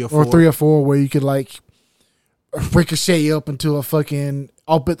 3 or 4. Or 3 or 4 where you could like ricochet up into a fucking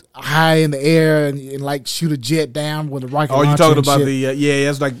up it high in the air and like shoot a jet down with a rocket launcher. Oh, you talking about shit.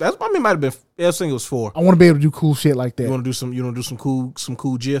 It's like that's. I mean, it might have been. I think it was 4. I want to be able to do cool shit like that. You want to do some cool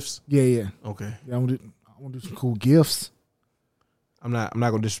gifs? Yeah. Okay. Yeah, I want to do some cool gifs. I'm not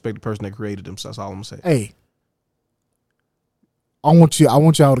gonna disrespect the person that created them. So that's all I'm gonna say. Hey, I want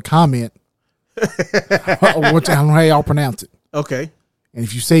y'all to comment. I don't know how y'all pronounce it. Okay. And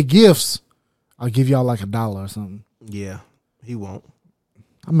if you say gifts, I'll give y'all like $1 or something. Yeah, he won't.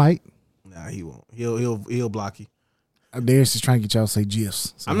 I might. Nah, he won't. He'll block you. Darius is trying to get y'all to say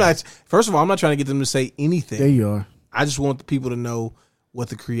gifs. So I'm not. First of all, I'm not trying to get them to say anything. There you are. I just want the people to know what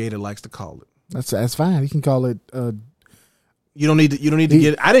the creator likes to call it. That's fine. He can call it. You don't need to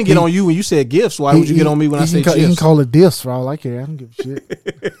get. I didn't get on you when you said gifts. Why would you get on me when I say gifts? He can call it diffs for all I care. I don't give a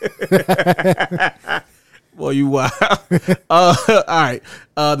shit. Well, you wild. All right.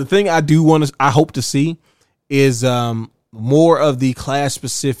 The thing I hope to see is more of the class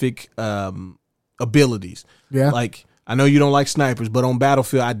specific abilities. Yeah. Like, I know you don't like snipers, but on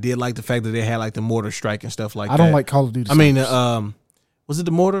Battlefield, I did like the fact that they had like the mortar strike and stuff like that. I don't like Call of Duty. I mean, was it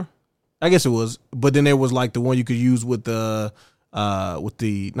the mortar? I guess it was, but then there was like the one you could use with the not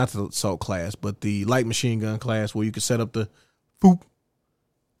the assault class, but the light machine gun class where you could set up the foop,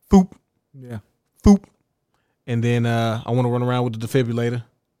 yeah, foop, and then I want to run around with the defibrillator,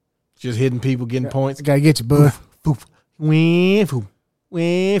 just hitting people, getting points. Gotta get you, bud. Foop, foop, foop.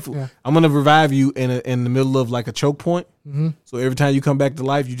 Yeah. I'm gonna revive you in the middle of like a choke point. Mm-hmm. So every time you come back to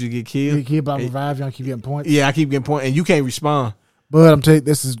life, you just get killed. You get killed, but I revive you. I keep getting points. Yeah, I keep getting points, and you can't respawn. But I'm telling you,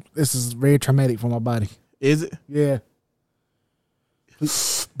 this is very traumatic for my body. Is it? Yeah.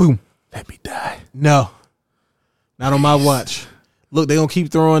 Boom. Let me die. No. Not on my watch. Look, they gonna keep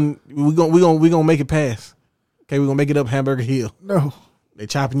throwing. We gonna make it pass. Okay, we gonna make it up Hamburger Hill. No. They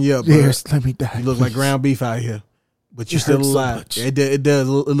chopping you up. Yes, let me die. You look like ground beef out here, but you're still alive. So it does.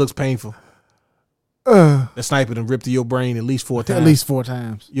 It looks painful. The sniper done ripped to your brain at least 4 times. At least 4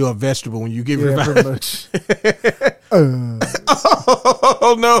 times. You're a vegetable when you get revived. Pretty much.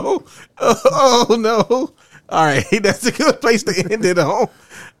 Oh no! Oh no! All right, that's a good place to end it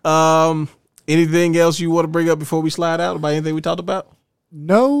on. Anything else you want to bring up before we slide out about anything we talked about?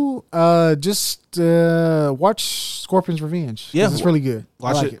 No, just watch Scorpion's Revenge. Yeah, it's really good.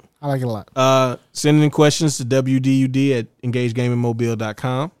 Watch it. I like it a lot. Send in questions to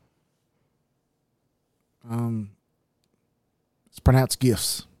wdud@engagegamingmobile.com. It's pronounced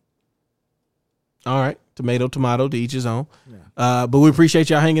gifts. All right. Tomato, to each his own. Yeah. But we appreciate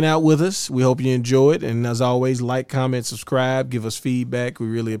y'all hanging out with us. We hope you enjoy it. And as always, like, comment, subscribe, give us feedback. We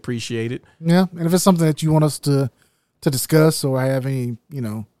really appreciate it. Yeah. And if it's something that you want us to discuss or have any,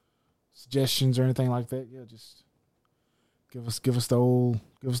 suggestions or anything like that, yeah, just give us the old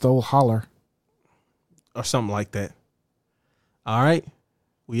holler. Or something like that. All right.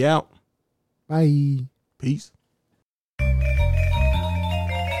 We out. Bye. Peace.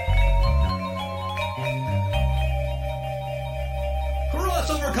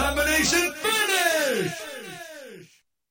 Crossover combination.